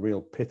think is a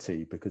real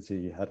pity because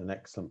he had an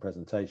excellent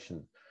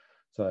presentation.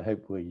 So I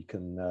hope we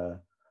can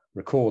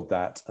record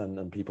that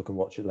and people can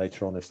watch it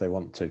later on if they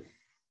want to.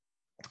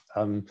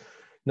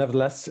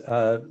 Nevertheless,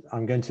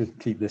 I'm going to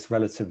keep this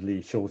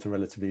relatively short and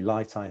relatively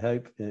light, I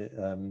hope,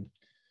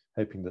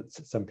 hoping that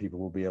some people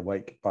will be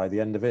awake by the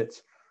end of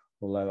it.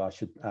 Although I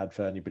should add,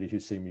 for anybody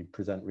who's seen me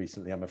present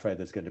recently, I'm afraid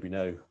there's going to be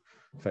no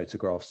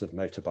photographs of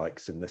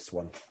motorbikes in this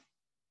one.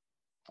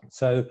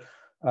 So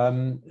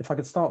if I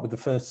could start with the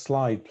first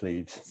slide,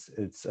 please.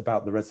 It's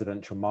about the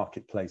residential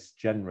marketplace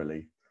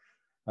generally.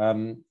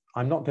 I'm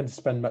not going to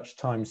spend much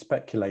time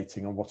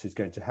speculating on what is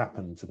going to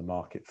happen to the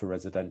market for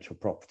residential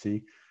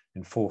property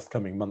in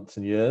forthcoming months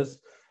and years.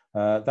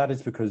 That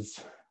is because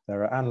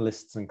there are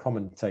analysts and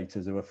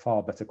commentators who are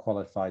far better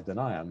qualified than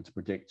I am to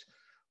predict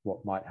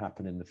what might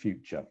happen in the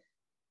future.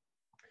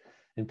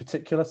 In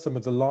particular, some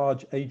of the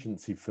large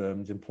agency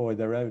firms employ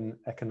their own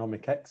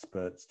economic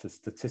experts to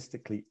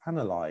statistically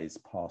analyse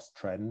past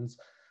trends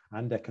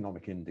and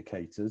economic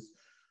indicators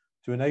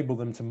to enable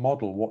them to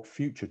model what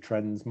future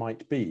trends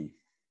might be.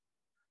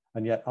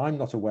 And yet I'm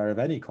not aware of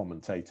any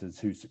commentators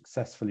who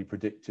successfully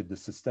predicted the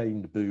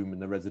sustained boom in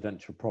the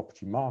residential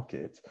property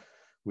market,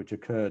 which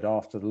occurred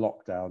after the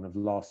lockdown of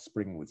last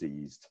spring was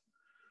eased.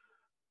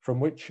 From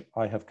which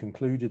I have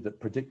concluded that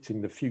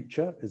predicting the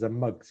future is a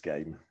mug's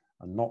game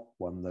and not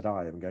one that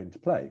I am going to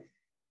play.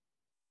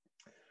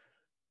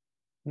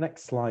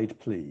 Next slide,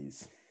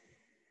 please.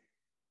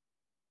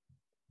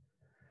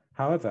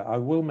 However, I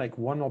will make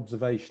one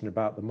observation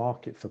about the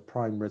market for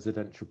prime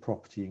residential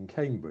property in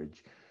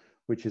Cambridge,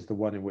 which is the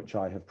one in which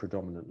I have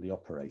predominantly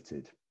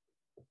operated.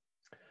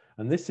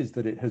 And this is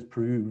that it has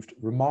proved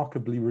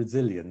remarkably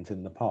resilient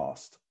in the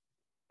past.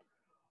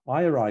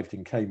 I arrived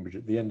in Cambridge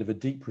at the end of a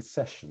deep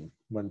recession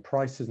when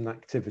prices and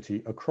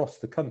activity across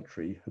the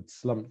country had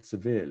slumped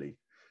severely,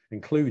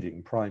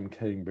 including prime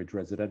Cambridge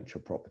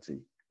residential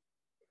property.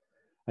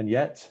 And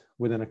yet,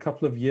 within a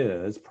couple of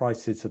years,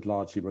 prices had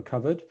largely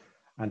recovered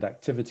and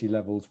activity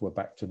levels were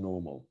back to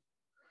normal.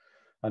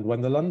 And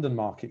when the London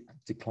market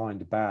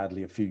declined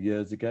badly a few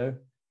years ago,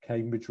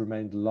 Cambridge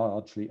remained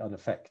largely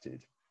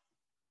unaffected.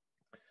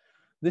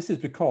 This is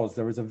because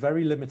there is a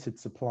very limited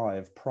supply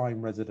of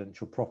prime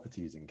residential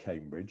properties in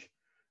Cambridge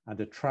and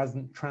a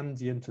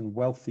transient and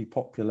wealthy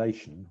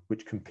population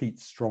which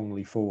competes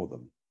strongly for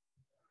them.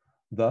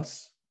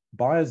 Thus,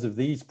 buyers of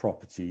these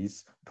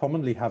properties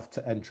commonly have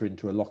to enter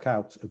into a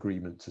lockout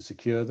agreement to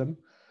secure them,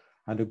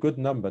 and a good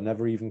number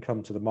never even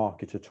come to the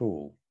market at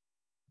all.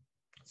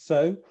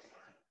 So,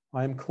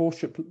 I am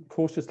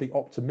cautiously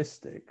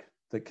optimistic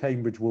that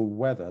Cambridge will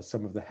weather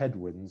some of the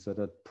headwinds that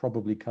are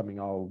probably coming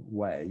our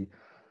way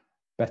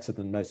better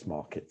than most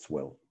markets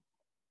will.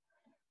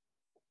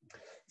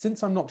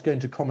 Since I'm not going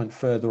to comment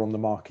further on the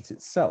market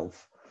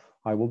itself,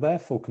 I will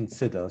therefore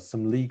consider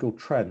some legal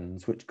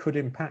trends which could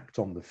impact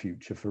on the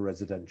future for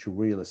residential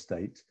real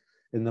estate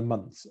in the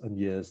months and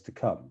years to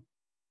come.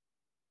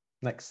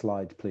 Next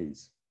slide,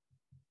 please.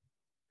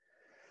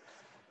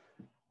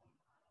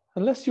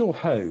 Unless your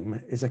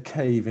home is a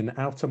cave in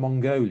Outer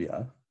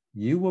Mongolia,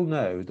 you will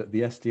know that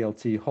the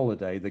SDLT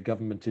holiday the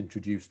government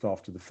introduced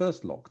after the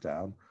first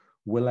lockdown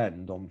will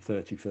end on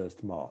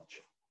 31st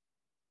March.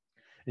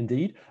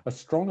 Indeed, a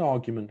strong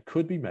argument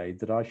could be made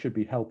that I should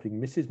be helping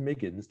Mrs.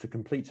 Miggins to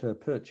complete her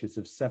purchase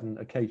of 7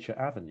 Acacia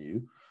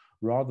Avenue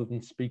rather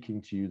than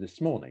speaking to you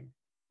this morning.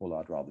 Well,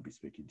 I'd rather be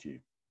speaking to you.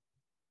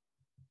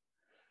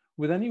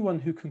 With anyone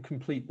who can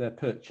complete their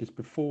purchase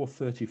before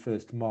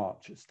 31st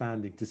March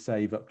standing to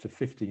save up to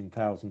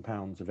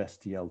 £15,000 of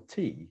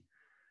SDLT,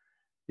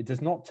 it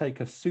does not take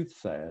a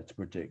soothsayer to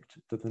predict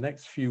that the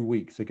next few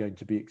weeks are going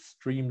to be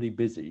extremely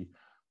busy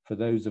for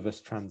those of us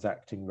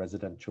transacting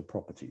residential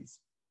properties.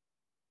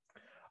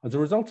 As a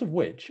result of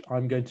which,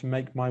 I'm going to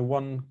make my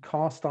one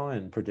cast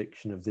iron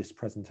prediction of this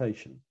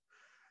presentation,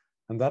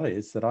 and that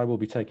is that I will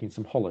be taking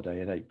some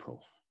holiday in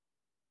April.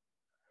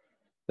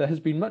 There has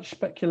been much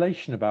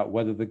speculation about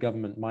whether the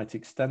government might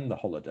extend the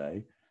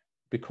holiday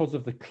because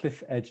of the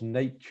cliff edge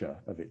nature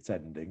of its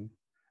ending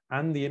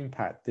and the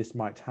impact this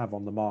might have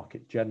on the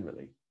market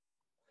generally.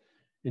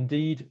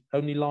 Indeed,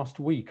 only last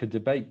week a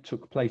debate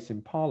took place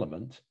in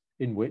Parliament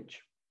in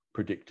which,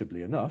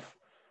 predictably enough,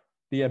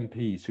 the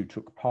MPs who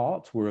took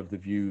part were of the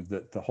view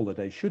that the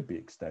holiday should be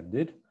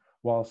extended,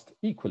 whilst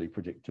equally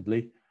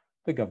predictably,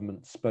 the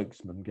government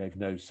spokesman gave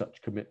no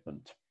such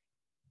commitment.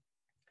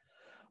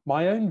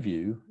 My own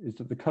view is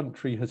that the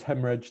country has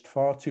hemorrhaged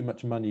far too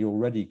much money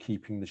already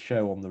keeping the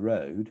show on the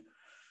road,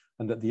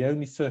 and that the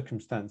only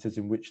circumstances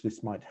in which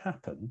this might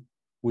happen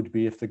would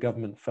be if the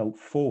government felt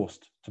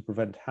forced to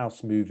prevent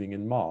house moving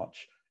in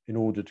March in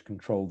order to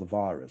control the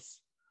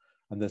virus.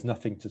 And there's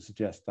nothing to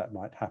suggest that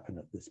might happen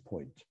at this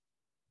point.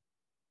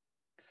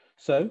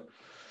 So,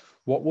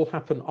 what will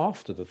happen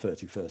after the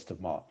 31st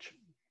of March?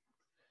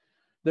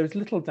 There is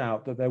little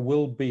doubt that there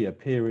will be a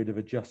period of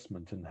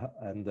adjustment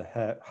and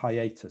a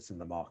hiatus in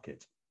the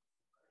market.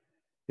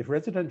 If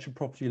residential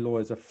property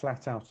lawyers are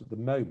flat out at the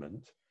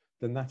moment,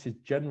 then that is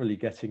generally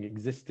getting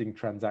existing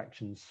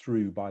transactions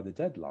through by the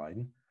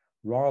deadline,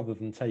 rather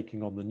than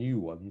taking on the new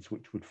ones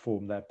which would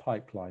form their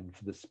pipeline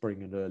for the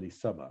spring and early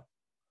summer.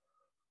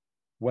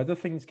 Whether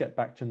things get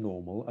back to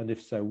normal, and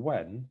if so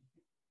when,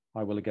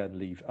 I will again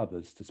leave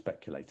others to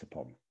speculate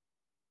upon.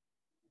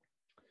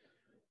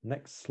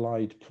 Next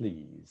slide,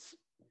 please.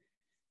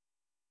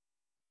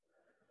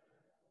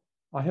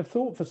 I have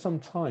thought for some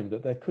time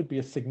that there could be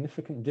a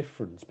significant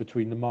difference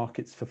between the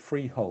markets for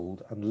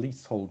freehold and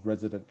leasehold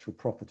residential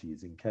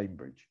properties in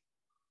Cambridge.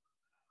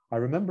 I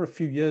remember a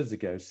few years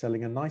ago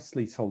selling a nice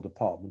leasehold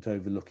apartment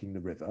overlooking the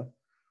river,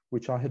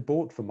 which I had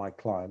bought for my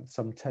client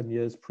some 10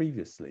 years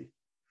previously.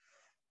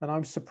 And I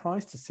was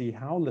surprised to see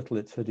how little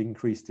it had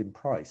increased in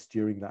price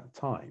during that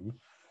time,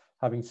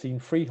 having seen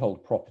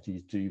freehold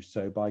properties do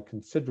so by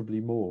considerably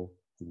more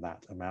than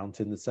that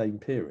amount in the same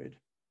period.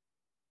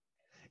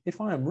 If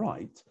I am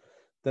right,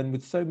 then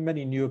with so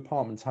many new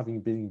apartments having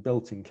been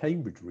built in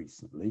Cambridge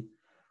recently,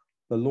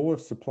 the law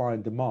of supply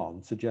and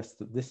demand suggests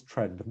that this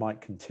trend might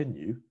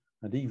continue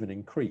and even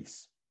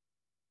increase.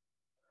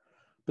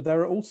 But there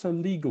are also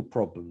legal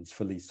problems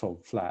for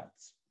leasehold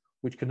flats,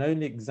 which can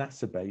only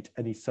exacerbate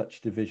any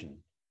such division,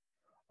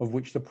 of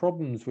which the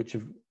problems which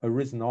have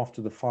arisen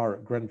after the fire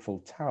at Grenfell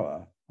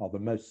Tower are the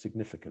most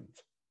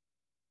significant.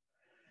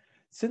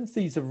 Since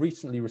these have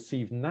recently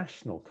received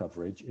national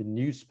coverage in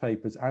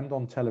newspapers and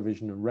on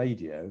television and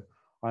radio,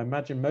 I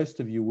imagine most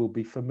of you will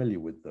be familiar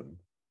with them.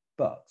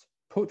 But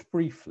put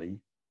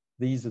briefly,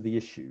 these are the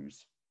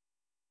issues.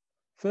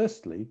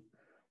 Firstly,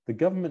 the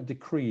government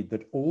decreed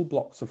that all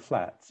blocks of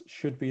flats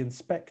should be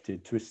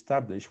inspected to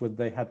establish whether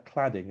they had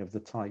cladding of the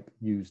type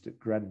used at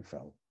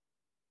Grenfell.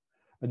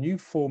 A new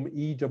form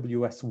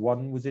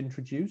EWS1 was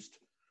introduced,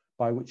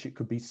 by which it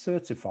could be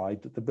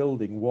certified that the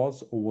building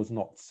was or was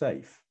not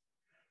safe,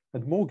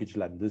 and mortgage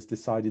lenders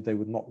decided they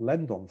would not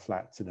lend on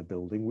flats in a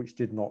building which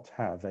did not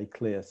have a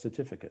clear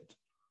certificate.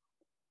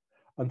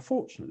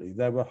 Unfortunately,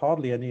 there were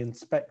hardly any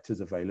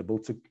inspectors available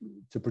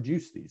to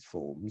produce these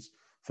forms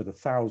for the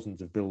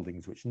thousands of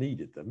buildings which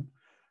needed them,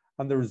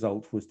 and the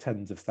result was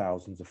tens of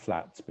thousands of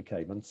flats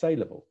became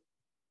unsaleable.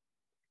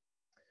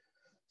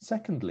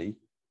 Secondly,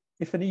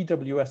 if an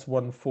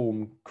EWS1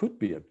 form could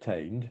be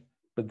obtained,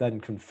 but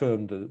then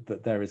confirmed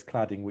that there is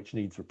cladding which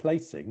needs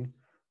replacing,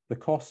 the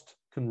cost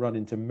can run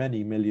into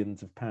many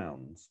millions of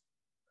pounds.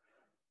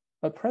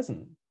 At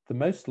present, the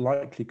most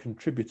likely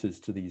contributors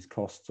to these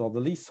costs are the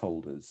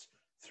leaseholders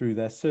through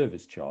their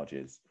service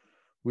charges,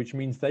 which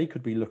means they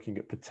could be looking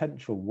at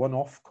potential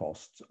one-off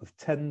costs of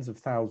tens of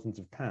thousands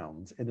of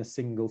pounds in a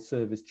single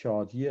service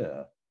charge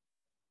year.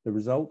 The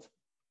result,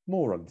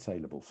 more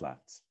unsaleable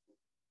flats.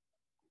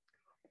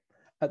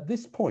 At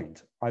this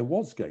point, I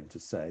was going to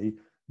say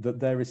that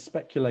there is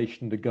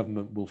speculation the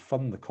government will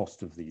fund the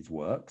cost of these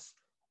works,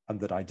 and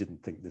that I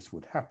didn't think this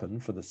would happen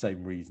for the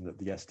same reason that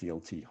the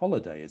SDLT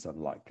holiday is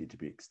unlikely to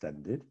be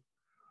extended,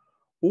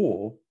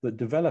 or that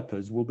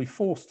developers will be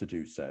forced to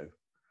do so.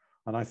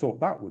 And I thought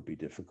that would be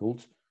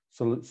difficult,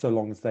 so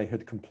long as they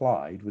had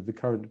complied with the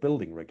current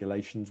building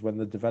regulations when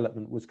the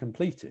development was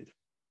completed.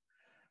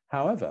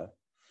 However,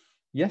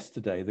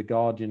 yesterday, The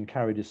Guardian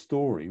carried a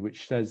story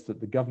which says that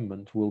the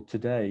government will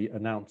today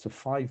announce a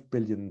 £5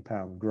 billion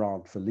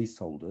grant for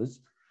leaseholders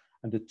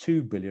and a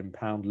 £2 billion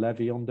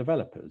levy on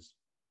developers.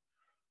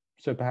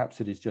 So perhaps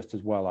it is just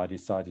as well I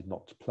decided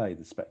not to play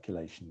the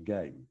speculation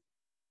game.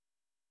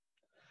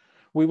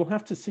 We will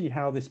have to see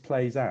how this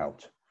plays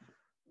out,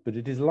 but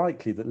it is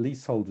likely that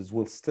leaseholders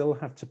will still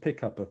have to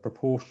pick up a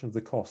proportion of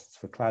the costs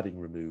for cladding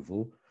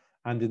removal,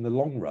 and in the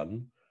long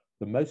run,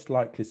 the most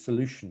likely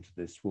solution to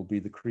this will be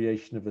the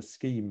creation of a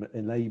scheme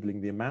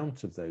enabling the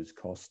amount of those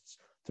costs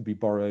to be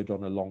borrowed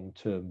on a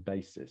long-term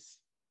basis.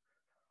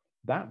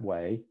 That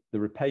way, the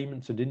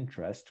repayments and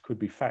interest could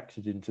be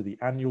factored into the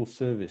annual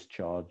service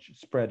charge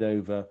spread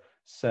over,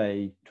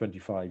 say,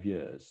 25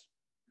 years.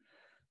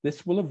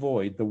 This will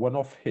avoid the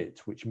one-off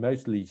hit which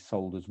most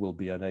leaseholders will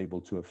be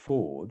unable to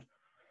afford,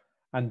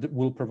 and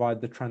will provide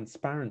the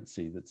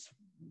transparency that's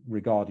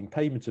regarding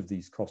payment of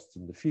these costs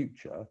in the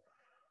future,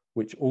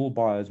 which all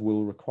buyers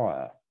will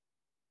require.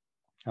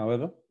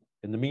 However,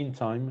 in the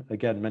meantime,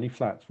 again, many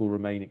flats will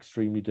remain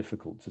extremely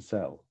difficult to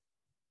sell.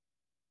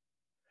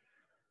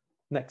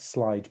 Next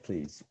slide,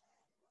 please.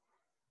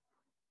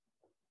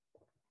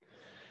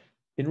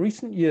 In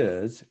recent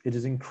years, it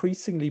has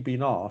increasingly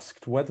been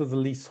asked whether the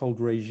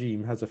leasehold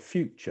regime has a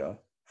future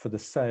for the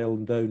sale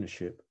and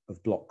ownership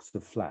of blocks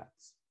of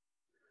flats.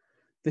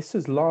 This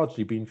has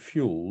largely been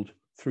fueled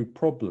through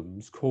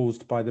problems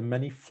caused by the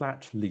many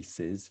flat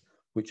leases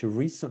which have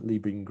recently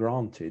been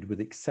granted with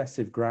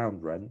excessive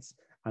ground rents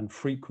and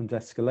frequent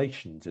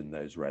escalations in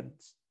those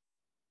rents.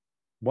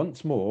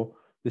 Once more,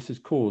 this has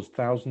caused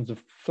thousands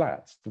of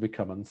flats to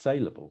become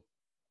unsaleable.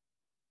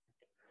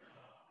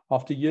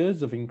 After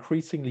years of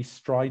increasingly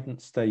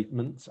strident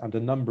statements and a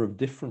number of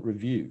different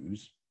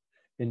reviews,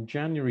 in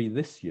January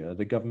this year,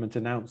 the government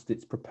announced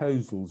its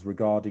proposals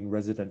regarding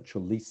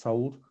residential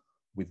leasehold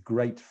with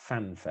great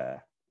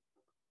fanfare.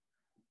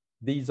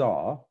 These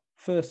are,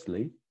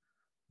 firstly,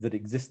 that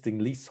existing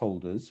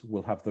leaseholders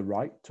will have the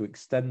right to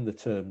extend the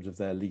terms of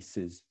their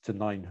leases to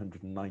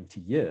 990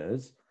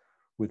 years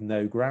with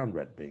no ground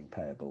rent being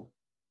payable.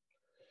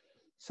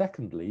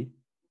 Secondly,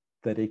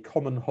 that a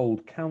common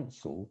hold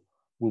council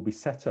will be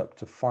set up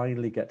to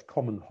finally get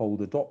common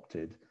hold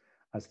adopted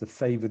as the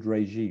favoured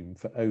regime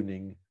for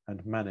owning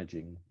and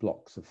managing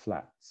blocks of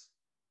flats.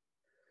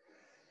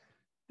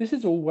 This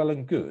is all well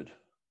and good,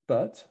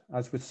 but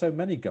as with so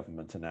many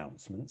government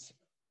announcements,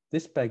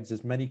 this begs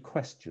as many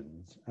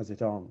questions as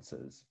it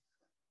answers.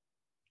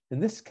 In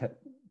this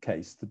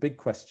case, the big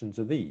questions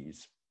are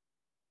these.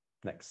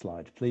 Next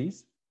slide,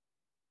 please.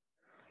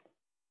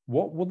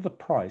 What will the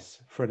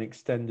price for an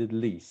extended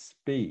lease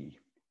be?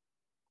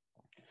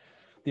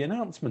 The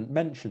announcement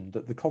mentioned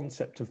that the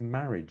concept of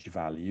marriage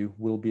value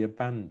will be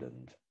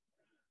abandoned.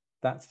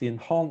 That's the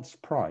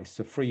enhanced price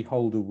a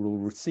freeholder will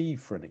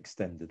receive for an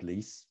extended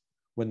lease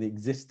when the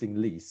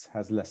existing lease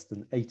has less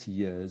than 80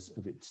 years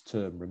of its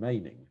term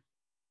remaining.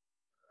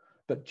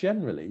 But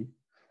generally,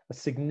 a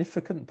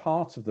significant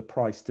part of the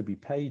price to be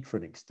paid for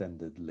an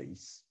extended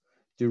lease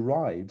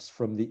derives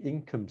from the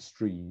income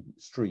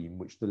stream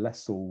which the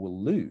lessor will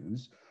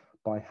lose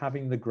by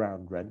having the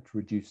ground rent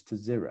reduced to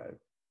zero.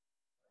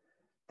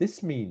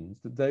 This means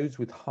that those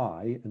with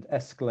high and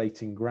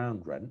escalating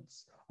ground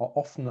rents are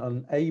often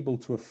unable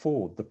to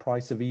afford the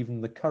price of even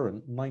the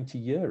current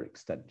 90-year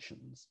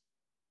extensions.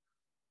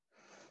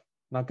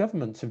 Now,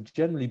 governments have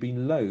generally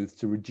been loath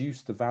to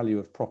reduce the value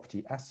of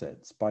property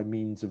assets by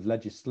means of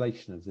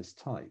legislation of this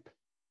type.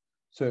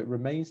 So it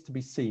remains to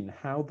be seen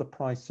how the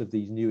price of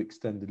these new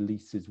extended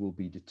leases will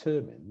be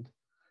determined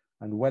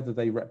and whether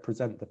they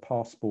represent the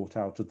passport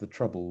out of the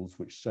troubles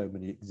which so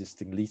many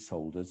existing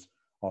leaseholders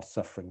are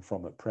suffering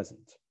from at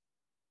present.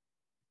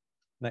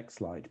 Next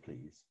slide,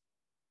 please.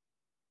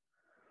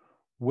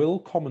 Will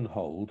common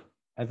hold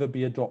ever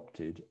be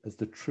adopted as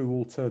the true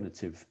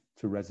alternative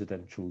to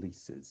residential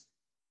leases?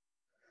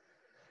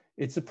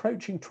 It's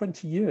approaching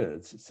 20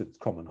 years since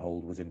common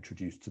hold was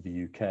introduced to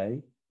the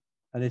UK,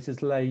 and it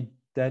has laid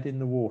dead in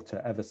the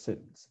water ever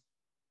since.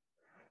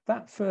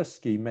 That first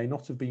scheme may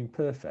not have been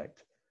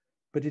perfect,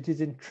 but it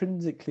is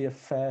intrinsically a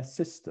fair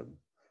system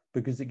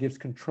because it gives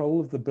control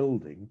of the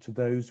building to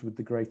those with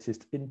the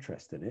greatest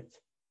interest in it,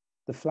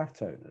 the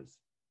flat owners.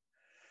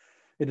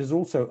 It has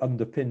also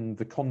underpinned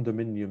the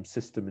condominium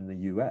system in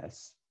the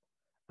US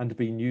and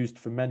been used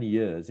for many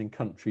years in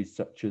countries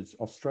such as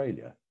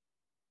Australia.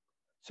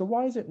 So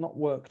why has it not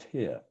worked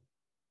here?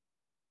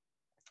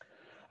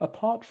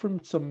 Apart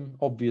from some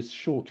obvious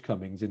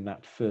shortcomings in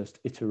that first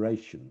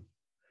iteration,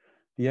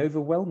 the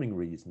overwhelming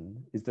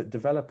reason is that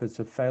developers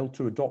have failed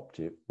to adopt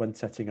it when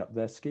setting up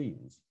their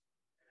schemes.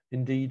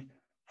 Indeed,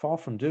 far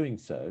from doing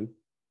so,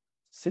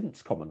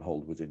 since common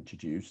hold was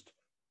introduced,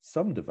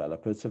 some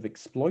developers have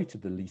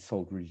exploited the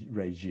leasehold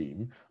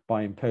regime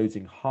by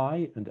imposing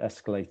high and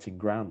escalating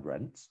ground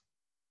rents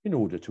in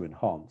order to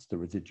enhance the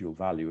residual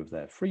value of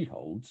their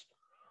freeholds,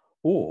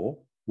 or,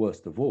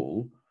 worst of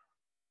all,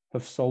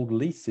 have sold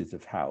leases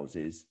of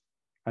houses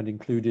and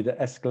included an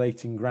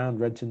escalating ground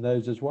rent in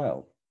those as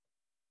well.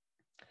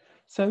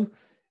 So,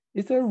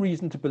 is there a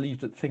reason to believe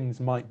that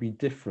things might be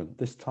different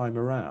this time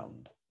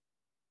around?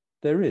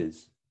 There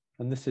is,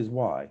 and this is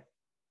why.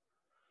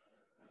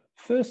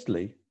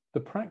 Firstly, the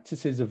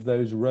practices of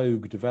those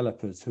rogue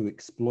developers who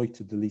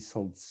exploited the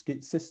leasehold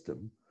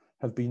system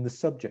have been the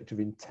subject of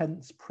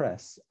intense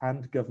press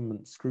and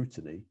government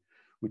scrutiny,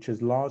 which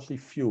has largely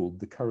fueled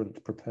the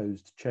current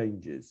proposed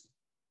changes.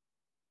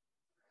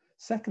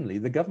 Secondly,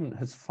 the government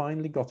has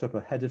finally got up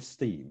a head of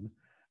steam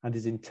and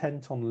is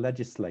intent on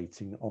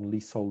legislating on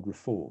leasehold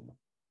reform,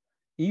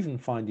 even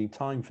finding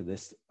time for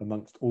this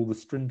amongst all the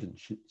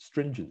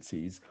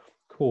stringencies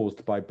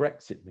caused by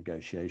Brexit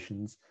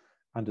negotiations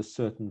and a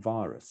certain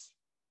virus.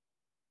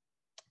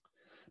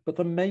 But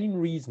the main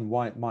reason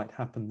why it might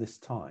happen this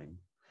time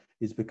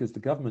is because the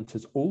government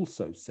has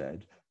also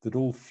said that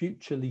all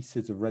future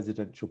leases of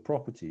residential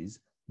properties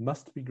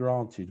must be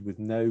granted with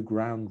no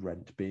ground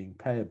rent being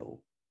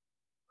payable.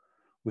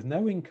 With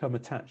no income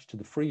attached to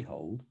the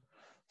freehold,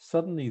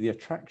 suddenly the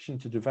attraction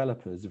to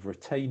developers of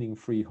retaining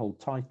freehold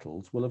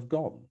titles will have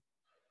gone,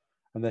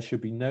 and there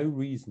should be no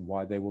reason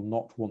why they will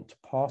not want to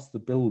pass the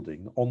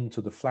building on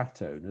to the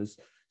flat owners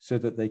so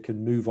that they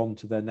can move on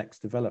to their next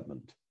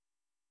development.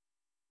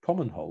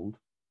 Common hold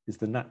is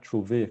the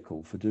natural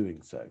vehicle for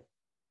doing so.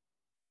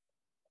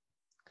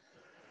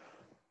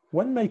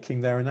 When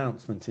making their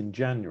announcement in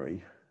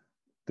January,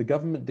 the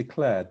government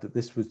declared that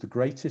this was the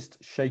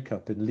greatest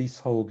shake-up in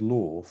leasehold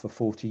law for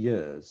 40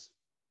 years.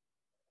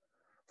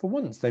 For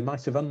once, they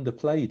might have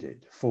underplayed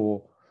it,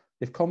 for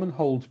if common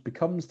hold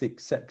becomes the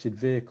accepted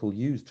vehicle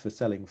used for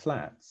selling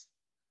flats,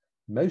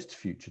 most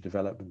future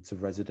developments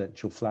of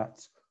residential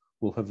flats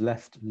will have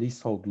left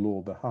leasehold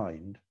law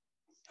behind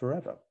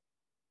forever.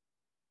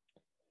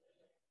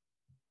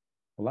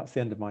 Well, that's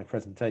the end of my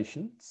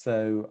presentation,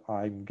 so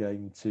I'm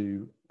going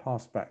to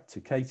pass back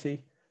to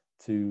Katy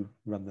to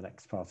run the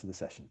next part of the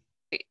session.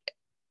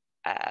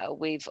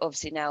 We've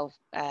obviously now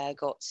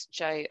got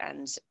Joe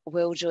and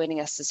Will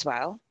joining us as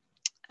well.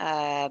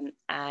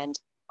 And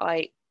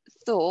I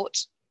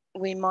thought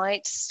we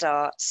might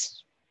start,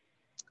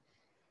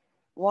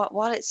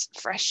 while it's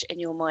fresh in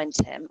your mind,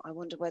 Tim, I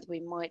wonder whether we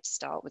might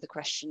start with a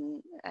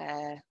question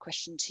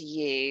to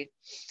you.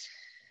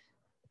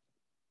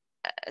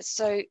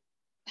 So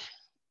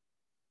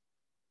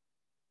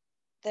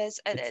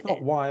there's it's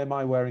not why am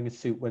I wearing a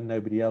suit when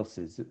nobody else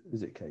is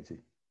it, Katy?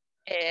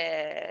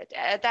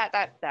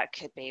 That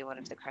could be one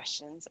of the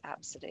questions,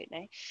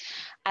 absolutely.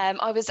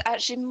 I was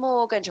actually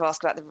more going to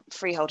ask about the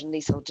freehold and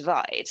leasehold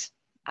divide,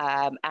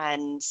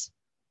 and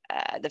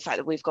the fact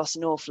that we've got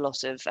an awful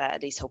lot of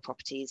leasehold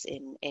properties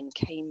in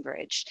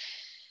Cambridge.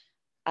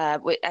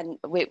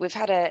 We've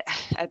had a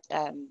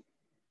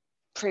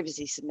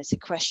previously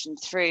submitted question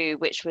through,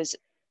 which was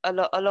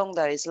along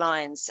those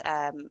lines,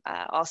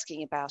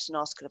 asking about an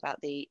article about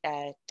the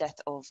death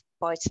of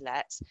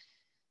buy-to-let,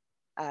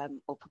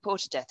 or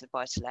purported death of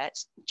buy-to-let,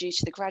 due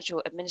to the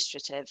gradual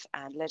administrative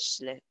and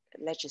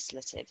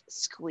legislative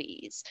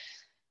squeeze.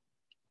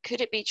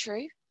 Could it be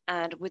true?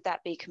 And would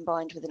that be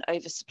combined with an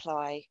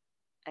oversupply?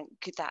 And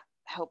could that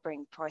help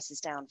bring prices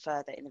down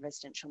further in the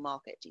residential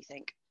market, do you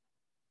think?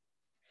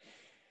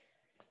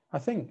 I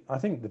think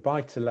the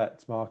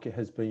buy-to-let market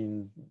has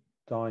been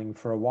dying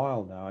for a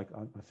while now. I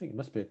think it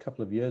must be a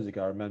couple of years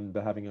ago. I remember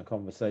having a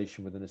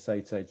conversation with an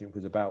estate agent who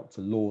was about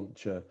to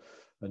launch a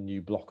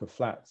new block of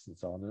flats and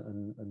so on,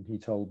 and he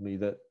told me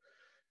that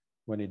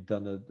when he'd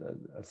done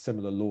a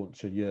similar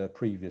launch a year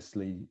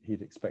previously,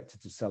 he'd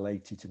expected to sell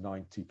 80 to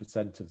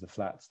 90% of the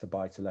flats to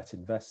buy-to-let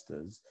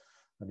investors,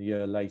 and a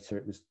year later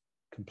it was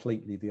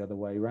completely the other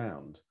way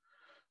round.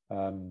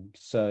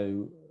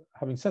 So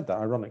having said that,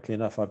 ironically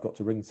enough, I've got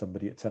to ring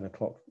somebody at 10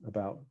 o'clock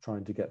about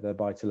trying to get their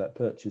buy-to-let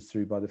purchase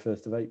through by the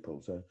 1st of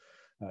April. So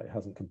it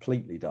hasn't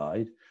completely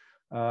died.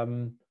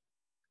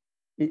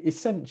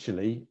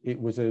 Essentially, it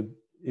was an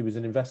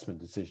investment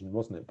decision,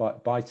 wasn't it?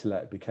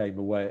 Buy-to-let became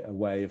a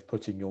way of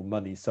putting your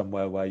money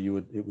somewhere where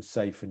it was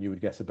safe and you would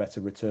get a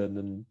better return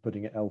than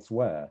putting it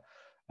elsewhere.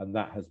 And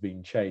that has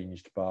been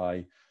changed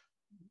by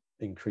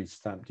increased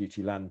stamp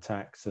duty, land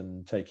tax,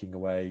 and taking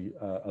away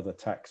other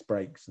tax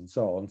breaks and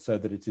so on, so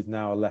that it is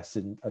now a less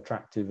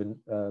attractive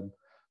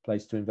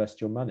place to invest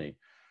your money.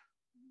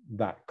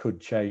 That could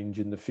change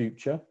in the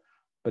future,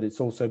 but it's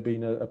also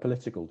been a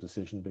political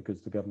decision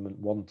because the government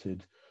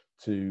wanted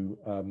to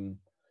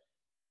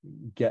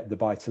get the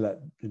buy-to-let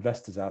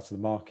investors out of the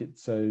market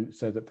so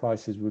that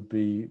prices would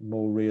be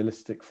more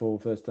realistic for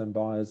first-time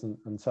buyers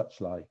and such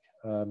like.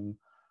 And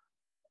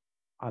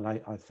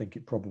I think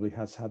it probably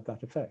has had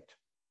that effect.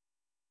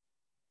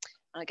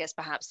 I guess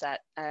perhaps that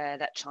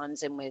that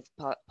chimes in with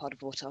part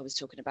of what I was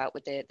talking about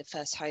with the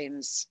First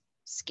Homes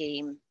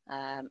scheme,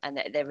 and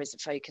that there is a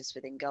focus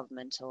within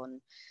government on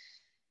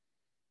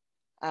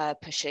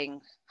pushing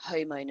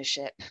home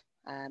ownership,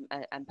 and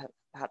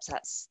perhaps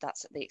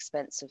that's at the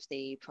expense of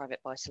the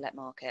private buy-to-let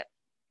market.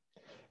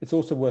 It's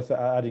also worth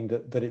adding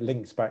that it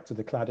links back to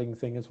the cladding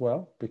thing as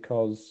well,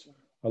 because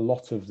a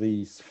lot of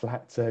these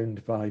flats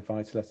owned by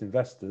buy-to-let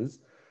investors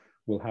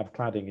will have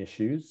cladding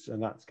issues,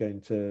 and that's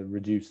going to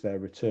reduce their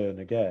return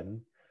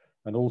again.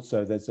 And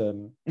also there's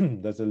a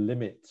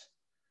limit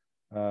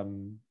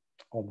on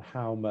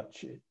how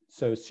much.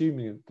 So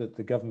assuming that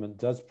the government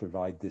does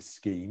provide this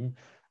scheme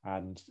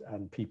and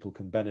people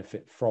can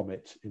benefit from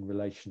it in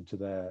relation to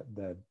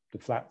the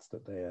flats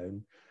that they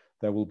own,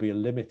 there will be a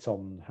limit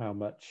on how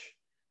much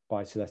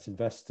buy-to-let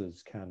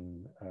investors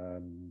can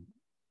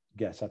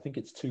get. I think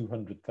it's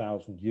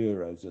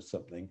 €200,000 or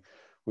something,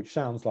 which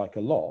sounds like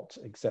a lot,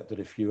 except that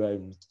if you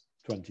own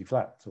 20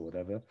 flats or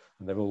whatever,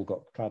 and they've all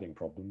got cladding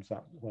problems,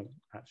 that won't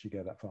actually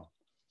go that far.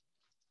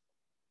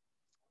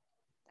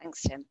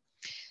 Thanks, Tim.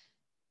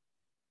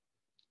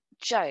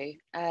 Joe,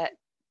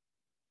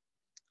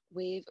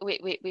 we've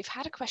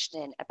had a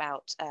question in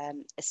about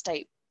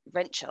estate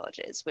rent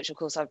charges, which of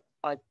course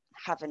I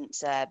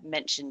haven't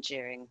mentioned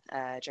during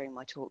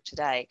my talk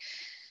today.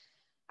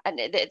 And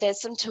there's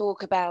some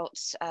talk about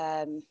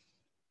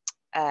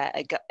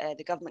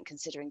the government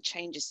considering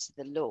changes to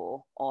the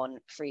law on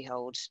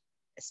freehold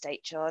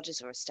estate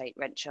charges or estate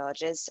rent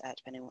charges,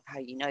 depending on how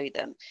you know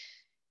them,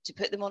 to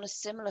put them on a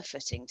similar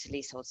footing to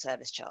leasehold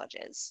service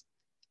charges.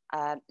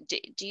 Do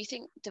you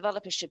think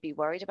developers should be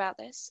worried about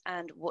this,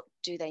 and what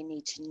do they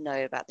need to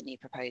know about the new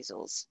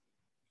proposals?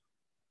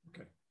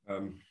 Okay,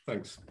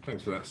 thanks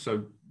for that.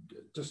 So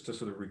just to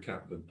sort of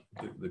recap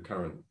the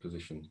current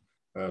position,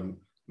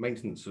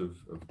 maintenance of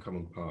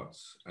common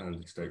parts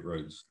and estate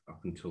roads up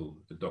until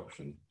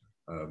adoption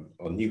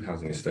on new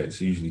housing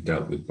estates are usually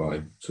dealt with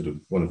by sort of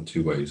one of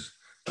two ways,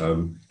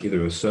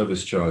 either a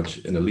service charge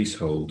in a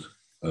leasehold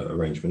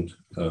arrangement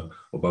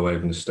or by way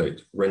of an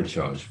estate rent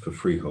charge for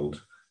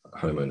freehold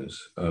homeowners.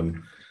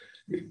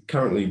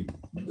 Currently,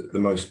 the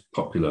most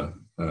popular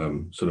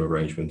sort of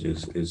arrangement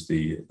is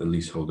the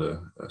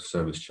leaseholder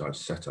service charge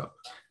setup.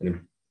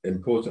 And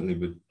importantly,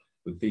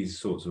 with these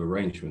sorts of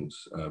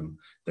arrangements,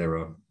 there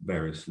are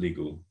various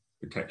legal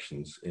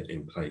protections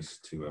in place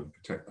to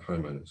protect the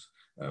homeowners.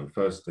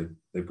 First,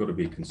 they've got to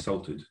be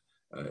consulted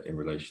in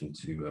relation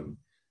to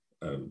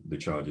the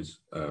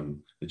charges.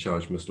 The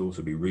charge must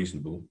also be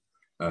reasonable,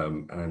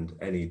 and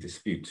any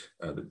dispute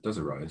that does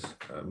arise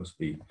must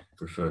be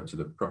referred to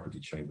the Property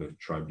Chamber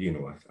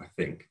Tribunal, I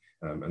think,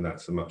 and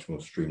that's a much more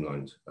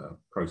streamlined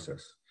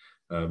process.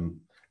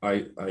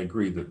 I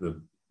agree that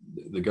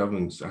the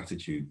government's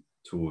attitude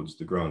towards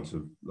the grant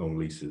of long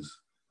leases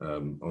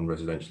on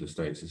residential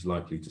estates is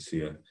likely to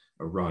see a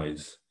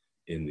rise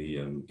in the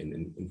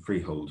in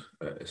freehold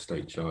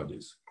estate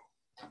charges,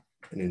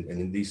 and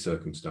in these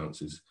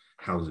circumstances,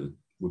 houses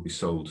would be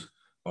sold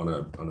on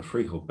a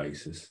freehold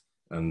basis,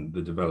 and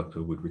the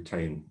developer would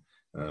retain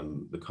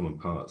the common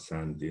parts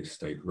and the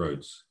estate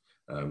roads.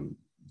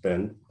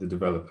 Then the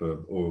developer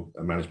or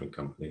a management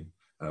company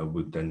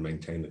would then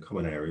maintain the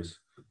common areas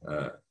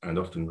and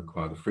often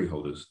require the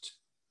freeholders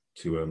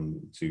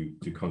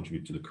to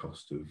contribute to the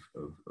cost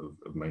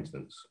of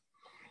maintenance.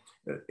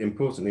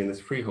 Importantly, in this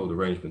freehold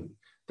arrangement,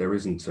 there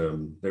isn't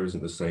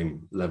the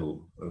same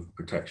level of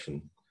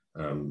protection.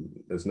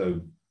 There's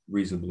no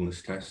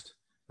reasonableness test,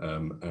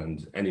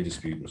 and any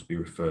dispute must be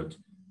referred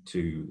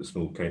to the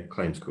small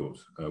claims court,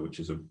 which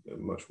is a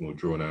much more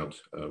drawn out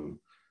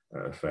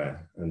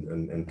affair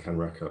and can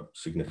rack up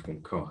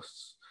significant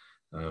costs.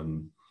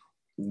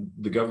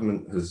 The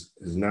government has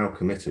now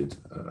committed,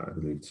 I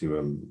believe,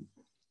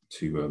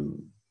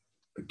 to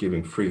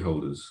giving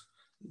freeholders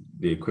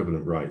the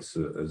equivalent rights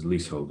as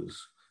leaseholders.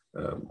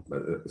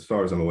 As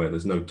far as I'm aware,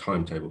 there's no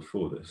timetable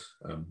for this,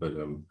 but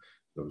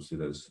obviously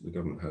the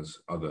government has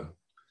other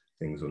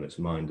things on its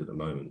mind at the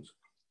moment.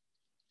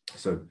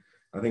 So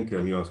I think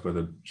you asked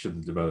whether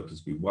should the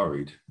developers be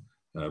worried,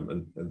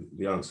 and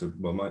the answer,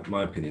 well,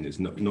 my opinion is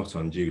not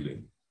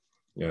unduly.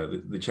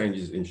 The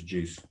changes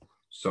introduce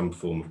some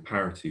form of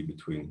parity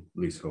between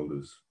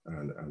leaseholders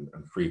and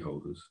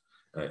freeholders,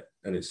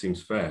 and it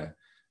seems fair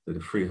that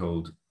a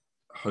freehold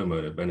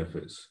homeowner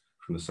benefits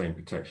from the same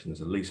protection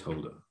as a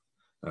leaseholder.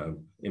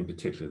 In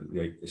particular, that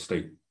the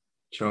estate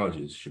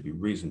charges should be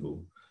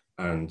reasonable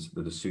and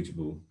that a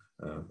suitable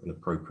and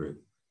appropriate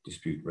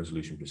dispute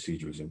resolution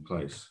procedure is in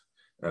place.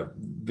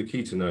 The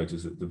key to note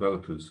is that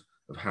developers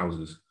of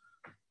houses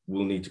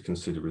will need to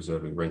consider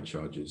reserving rent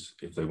charges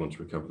if they want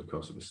to recover the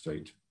cost of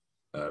estate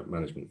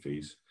management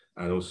fees.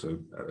 And also,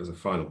 as a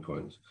final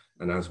point,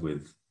 and as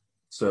with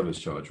service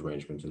charge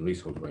arrangement and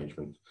leasehold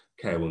arrangement,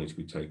 care will need to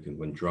be taken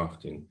when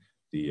drafting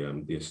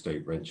the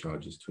estate rent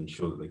charges to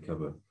ensure that they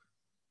cover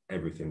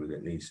everything that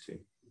it needs to.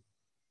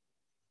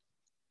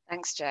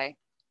 Thanks, Joe.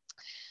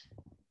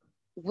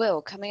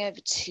 Will, coming over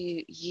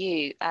to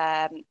you.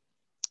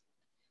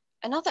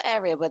 Another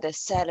area where the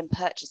sale and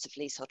purchase of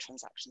leasehold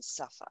transactions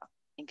suffer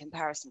in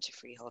comparison to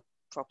freehold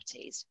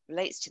properties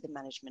relates to the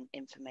management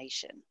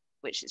information,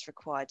 which is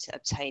required to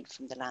obtain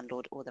from the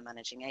landlord or the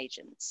managing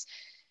agents.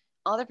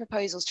 Are there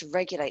proposals to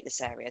regulate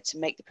this area to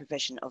make the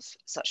provision of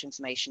such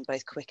information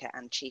both quicker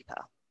and cheaper?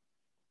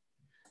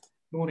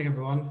 Morning,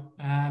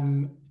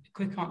 everyone.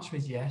 Quick answer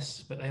is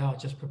yes, but they are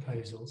just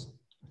proposals.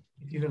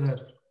 If you've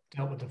ever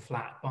dealt with a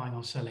flat buying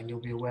or selling,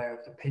 you'll be aware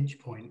of the pinch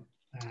point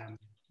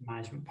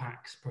management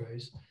packs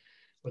pros,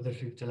 whether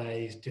through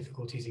delays,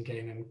 difficulties in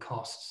getting them,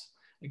 costs.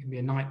 It can be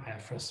a nightmare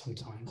for us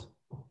sometimes.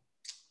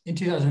 In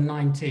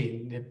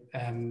 2019,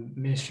 the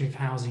Ministry of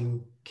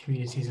Housing,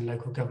 Communities and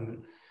Local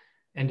Government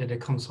ended a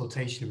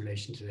consultation in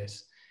relation to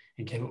this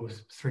and came up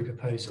with 3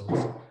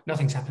 proposals.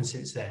 Nothing's happened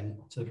since then,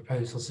 so the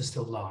proposals are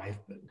still live,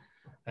 but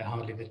they're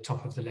hardly the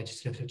top of the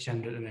legislative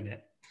agenda at the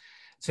minute.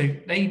 So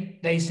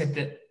they said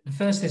that the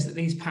first is that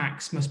these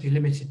packs must be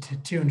limited to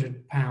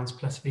 £200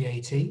 plus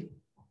VAT.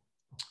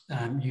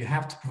 You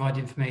have to provide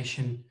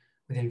information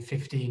within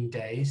 15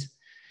 days,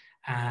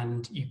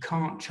 and you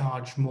can't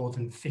charge more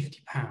than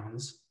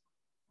 £50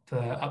 for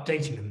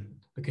updating them,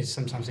 because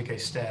sometimes they go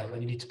stale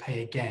and you need to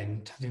pay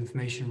again to have the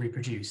information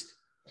reproduced.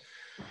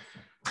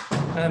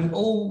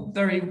 All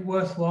very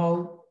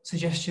worthwhile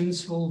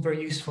suggestions, all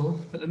very useful,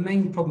 but the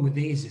main problem with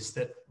these is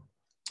that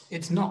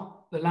it's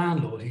not the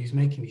landlord who's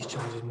making these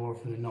charges more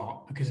often than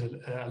not, because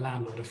a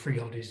landlord, a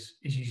freehold, is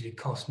usually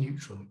cost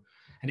neutral,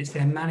 and it's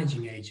their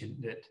managing agent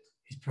that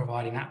is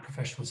providing that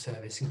professional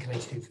service and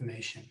collating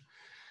information.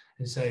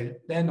 And so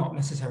they're not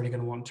necessarily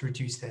going to want to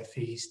reduce their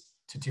fees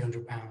to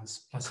 £200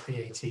 plus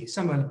VAT,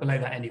 somewhere below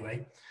that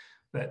anyway,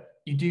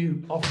 but you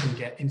do often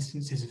get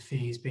instances of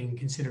fees being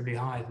considerably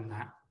higher than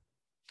that,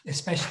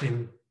 especially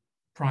in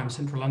prime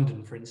central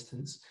London, for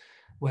instance,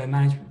 where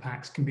management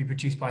packs can be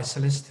produced by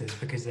solicitors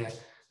because the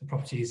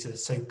properties are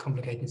so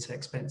complicated and so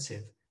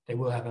expensive. They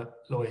will have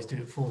lawyers do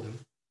it for them,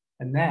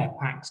 and their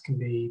packs can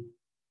be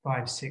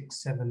 £500, £600,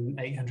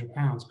 £700,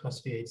 £800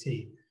 plus VAT,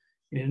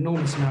 an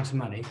enormous amount of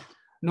money,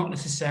 not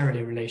necessarily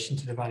in relation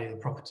to the value of the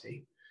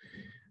property.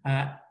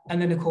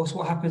 And then, of course,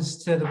 what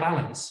happens to the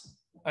balance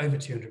over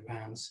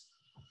 £200?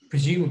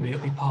 Presumably,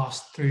 it'll be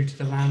passed through to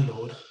the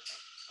landlord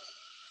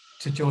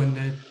to join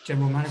the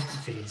general management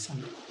fees.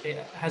 And it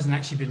hasn't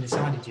actually been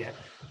decided yet,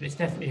 but it's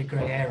definitely a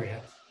grey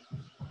area.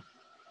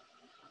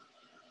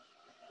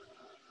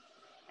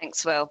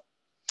 Thanks, Will.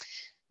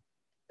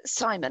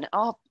 Simon,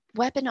 our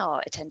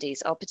webinar attendees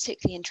are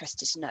particularly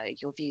interested to know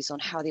your views on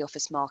how the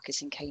office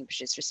market in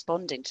Cambridge is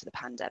responding to the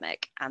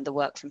pandemic and the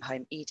work from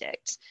home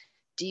edict.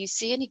 Do you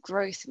see any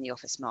growth in the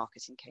office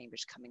market in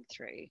Cambridge coming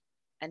through?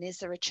 And is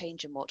there a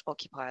change in what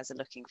occupiers are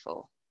looking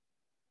for?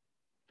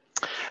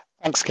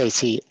 Thanks,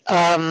 Katie.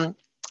 As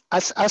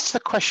to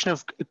the question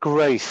of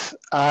growth,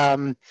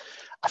 I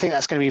think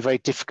that's going to be very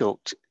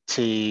difficult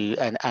to,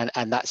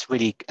 and that's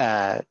really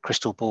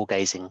crystal ball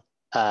gazing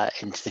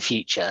into the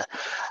future.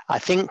 I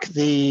think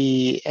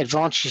the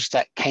advantage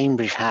that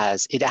Cambridge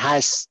has,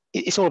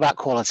 it's all about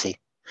quality.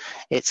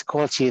 It's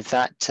quality of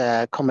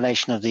that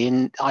combination of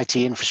the IT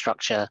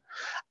infrastructure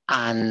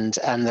and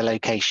the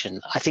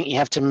location. I think you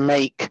have to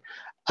make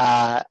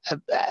a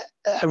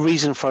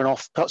reason for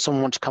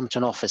someone want to come to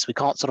an office. We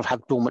can't sort of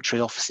have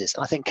dormitory offices.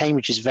 And I think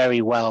Cambridge is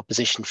very well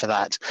positioned for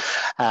that,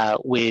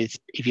 with,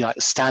 if you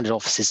like, standard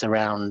offices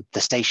around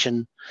the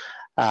station.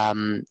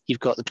 You've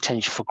got the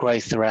potential for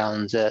growth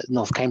around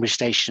North Cambridge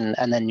Station,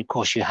 and then of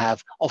course you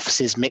have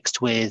offices mixed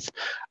with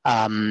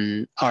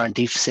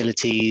R&D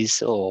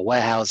facilities or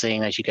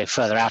warehousing as you go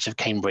further out of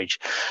Cambridge.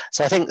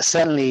 So I think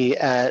certainly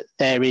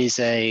there is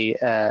a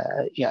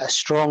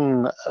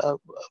strong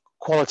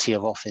quality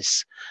of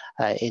office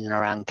in and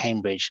around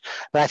Cambridge.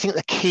 But I think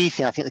the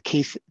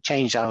key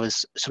change I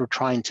was sort of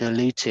trying to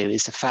allude to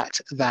is the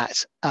fact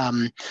that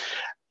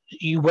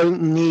you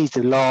won't need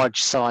the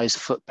large size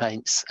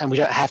footplates, and we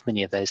don't have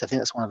many of those. I think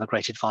that's one of the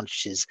great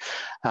advantages,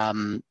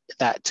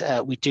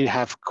 that we do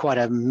have quite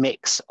a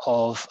mix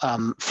of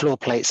floor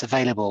plates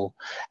available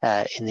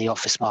in the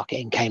office market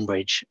in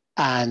Cambridge,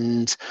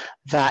 and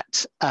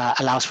that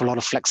allows for a lot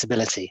of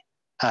flexibility.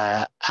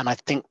 And I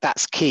think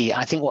that's key.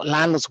 I think what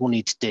landlords will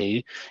need to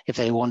do if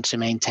they want to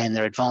maintain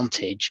their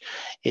advantage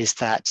is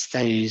that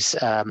those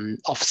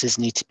offices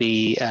need to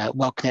be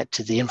well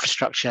connected to the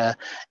infrastructure,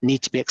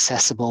 need to be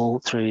accessible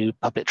through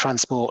public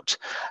transport,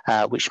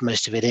 which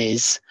most of it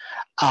is.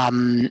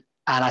 And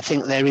I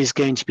think there is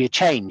going to be a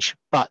change,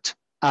 but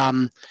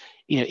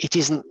it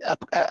isn't.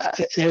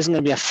 There isn't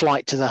going to be a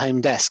flight to the home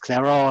desk.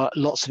 There are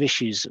lots of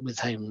issues with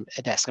home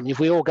desk. I mean, if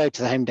we all go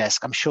to the home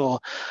desk, I'm sure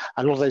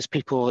a lot of those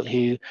people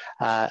who,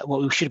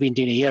 what we should have been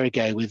doing a year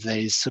ago with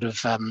those sort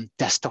of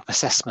desktop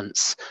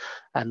assessments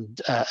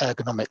and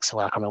ergonomics,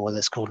 or I can't remember what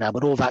it's called now,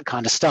 but all that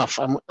kind of stuff,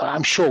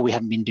 I'm sure we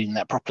haven't been doing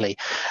that properly.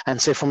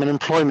 And so from an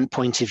employment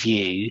point of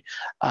view,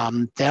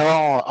 there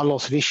are a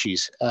lot of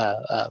issues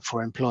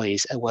for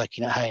employees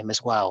working at home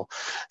as well.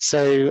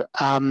 So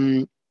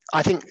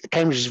I think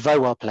Cambridge is very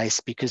well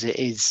placed because it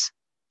is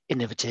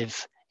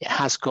innovative. It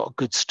has got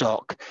good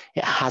stock.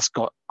 It has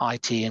got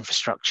IT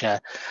infrastructure.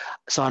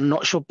 So I'm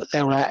not sure, but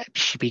there will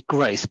actually be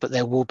growth, but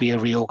there will be a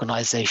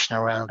reorganisation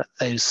around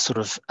those sort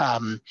of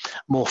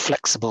more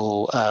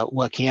flexible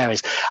working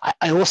areas.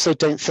 I also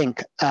don't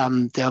think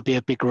there'll be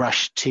a big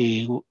rush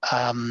to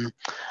the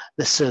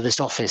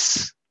serviced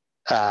office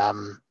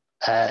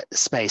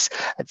space.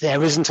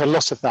 There isn't a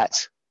lot of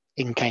that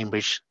in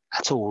Cambridge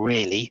at all,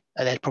 really.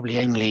 There's probably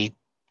only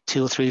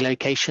 2 or 3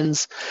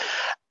 locations,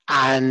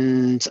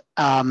 and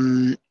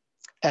I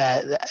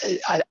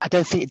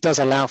don't think it does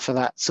allow for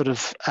that sort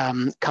of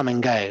come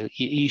and go.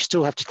 You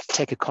still have to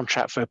take a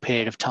contract for a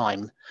period of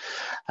time.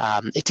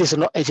 It's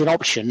an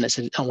option, it's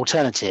an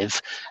alternative,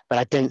 but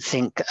I don't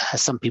think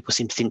some people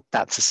seem to think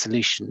that's a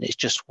solution. It's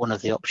just one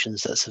of the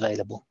options that's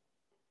available.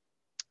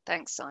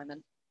 Thanks,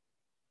 Simon.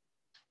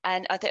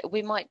 And I think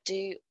we might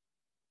do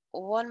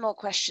one more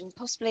question.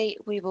 Possibly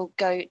we will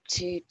go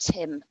to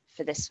Tim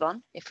for this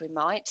one, if we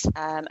might,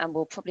 and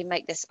we'll probably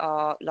make this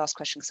our last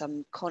question because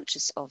I'm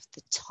conscious of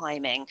the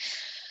timing.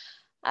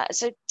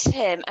 So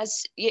Tim,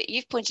 as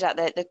you've pointed out,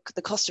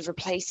 the cost of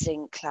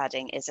replacing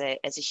cladding is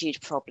a huge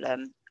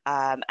problem,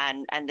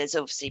 and there's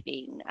obviously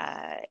been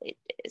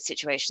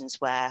situations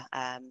where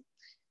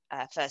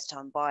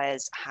first-time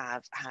buyers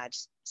have had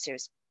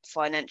serious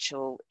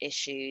financial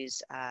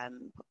issues,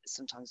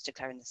 sometimes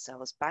declaring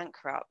themselves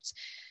bankrupt,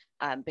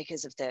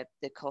 because of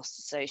the costs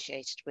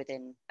associated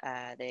within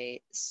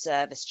the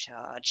service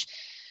charge.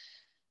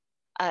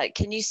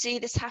 Can you see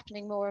this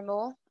happening more and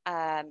more,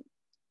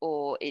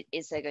 or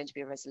is there going to be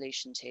a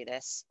resolution to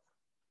this?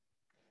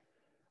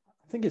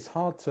 I think it's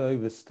hard to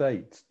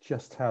overstate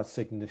just how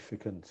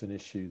significant an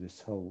issue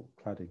this whole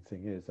cladding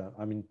thing is.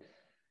 I mean,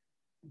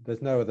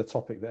 there's no other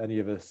topic that any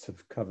of us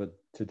have covered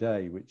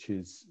today, which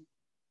is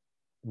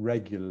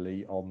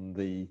regularly on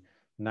the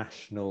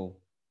national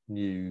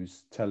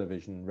news,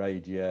 television,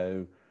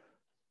 radio,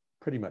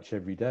 pretty much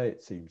every day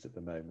it seems at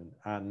the moment.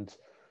 And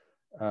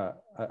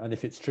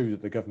if it's true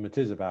that the government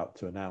is about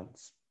to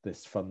announce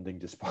this funding,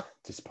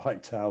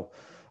 despite how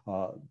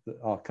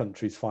our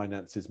country's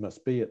finances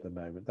must be at the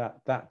moment,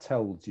 that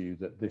tells you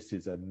that this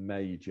is a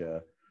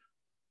major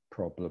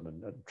problem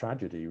and a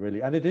tragedy,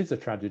 really. And it is a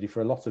tragedy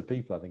for a lot of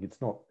people. I think it's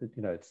not,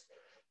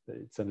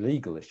 it's a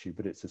legal issue,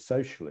 but it's a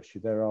social issue.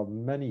 There are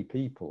many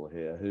people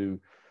here who,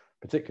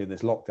 particularly in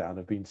this lockdown,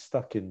 have been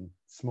stuck in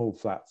small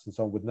flats and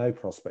so on with no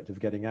prospect of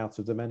getting out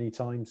of them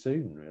anytime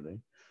soon, really.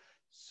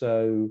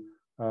 So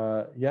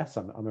yes,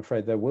 I'm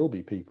afraid there will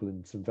be people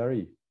in some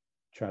very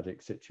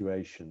tragic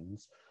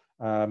situations.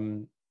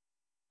 And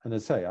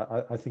as I say,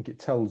 I think it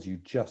tells you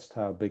just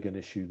how big an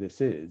issue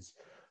this is,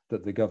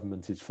 that the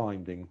government is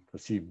finding,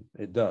 assume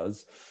it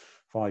does,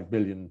 £5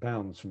 billion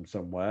from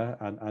somewhere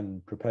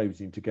and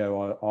proposing to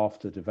go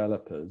after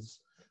developers,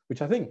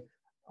 which I think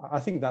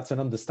that's an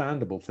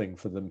understandable thing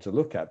for them to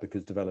look at,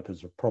 because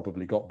developers have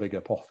probably got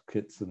bigger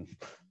pockets than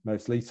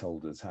most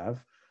leaseholders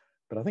have.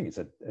 But I think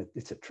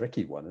it's a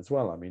tricky one as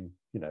well. I mean,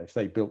 if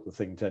they built the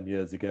thing 10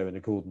 years ago in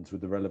accordance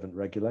with the relevant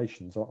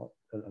regulations,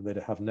 and they'd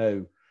have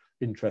no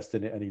interest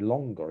in it any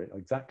longer,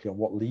 exactly on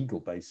what legal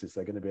basis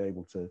they're going to be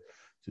able to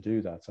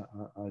do that,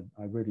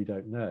 I really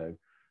don't know.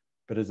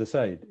 But as I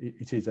say,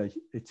 it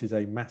is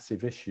a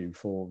massive issue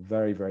for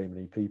very, very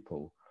many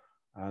people,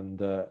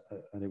 and it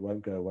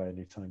won't go away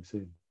anytime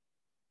soon.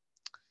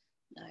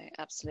 No,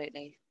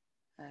 absolutely.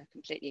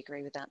 Completely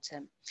agree with that,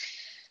 Tim.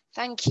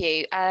 Thank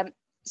you.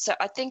 So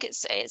I think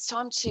it's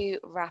time to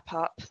wrap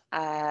up.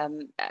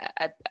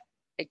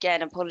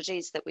 Again,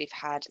 apologies that we've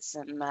had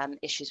some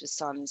issues with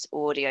Simon's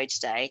audio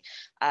today.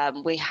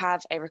 We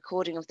have a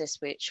recording of this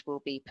which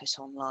will be put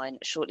online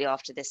shortly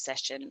after this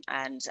session,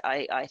 and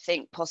I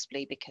think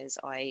possibly because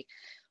I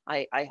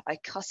I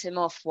cut him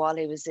off while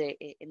he was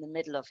in the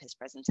middle of his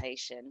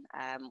presentation.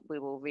 We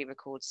will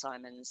re-record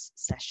Simon's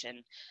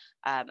session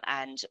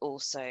and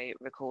also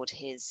record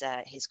his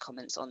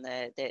comments on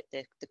the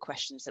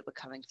questions that were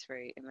coming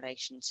through in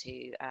relation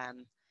to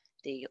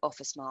the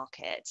office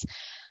market.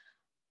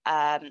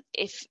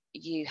 If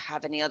you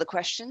have any other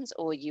questions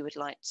or you would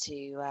like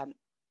to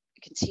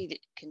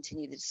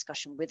continue the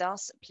discussion with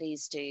us,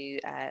 please do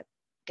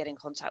get in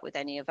contact with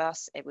any of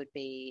us. It would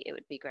be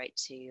great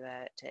to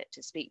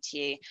speak to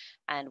you,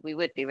 and we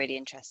would be really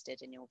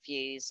interested in your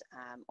views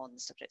on the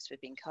subjects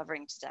we've been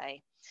covering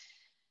today.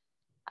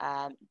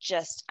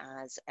 Just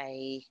as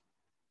a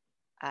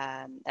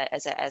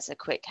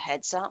quick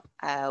heads up,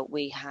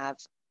 we have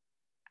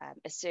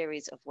a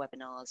series of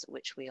webinars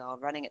which we are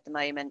running at the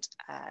moment,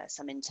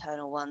 some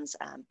internal ones,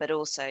 but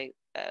also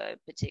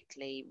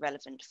particularly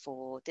relevant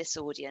for this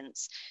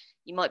audience.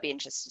 You might be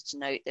interested to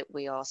note that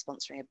we are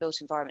sponsoring a built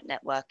environment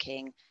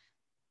networking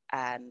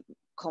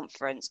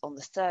conference on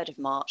the 3rd of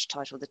March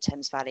titled the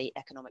Thames Valley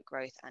Economic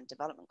Growth and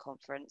Development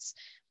Conference.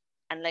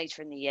 And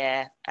later in the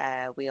year,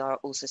 we are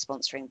also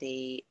sponsoring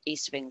the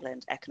East of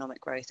England Economic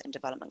Growth and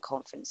Development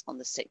Conference on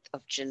the 6th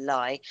of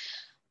July.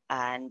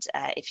 And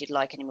if you'd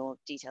like any more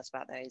details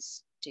about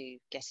those, do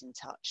get in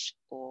touch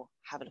or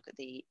have a look at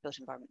the Built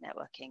Environment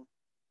Networking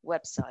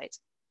website.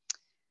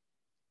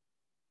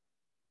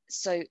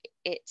 So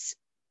it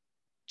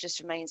just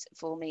remains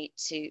for me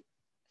to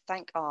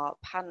thank our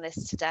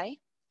panelists today.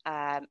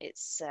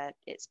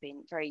 It's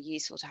been very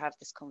useful to have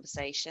this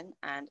conversation,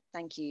 and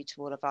thank you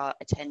to all of our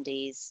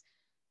attendees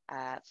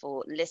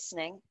for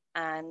listening,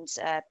 and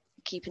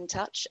keep in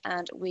touch,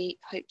 and we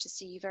hope to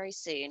see you very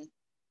soon.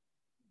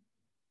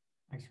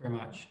 Thanks very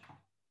much.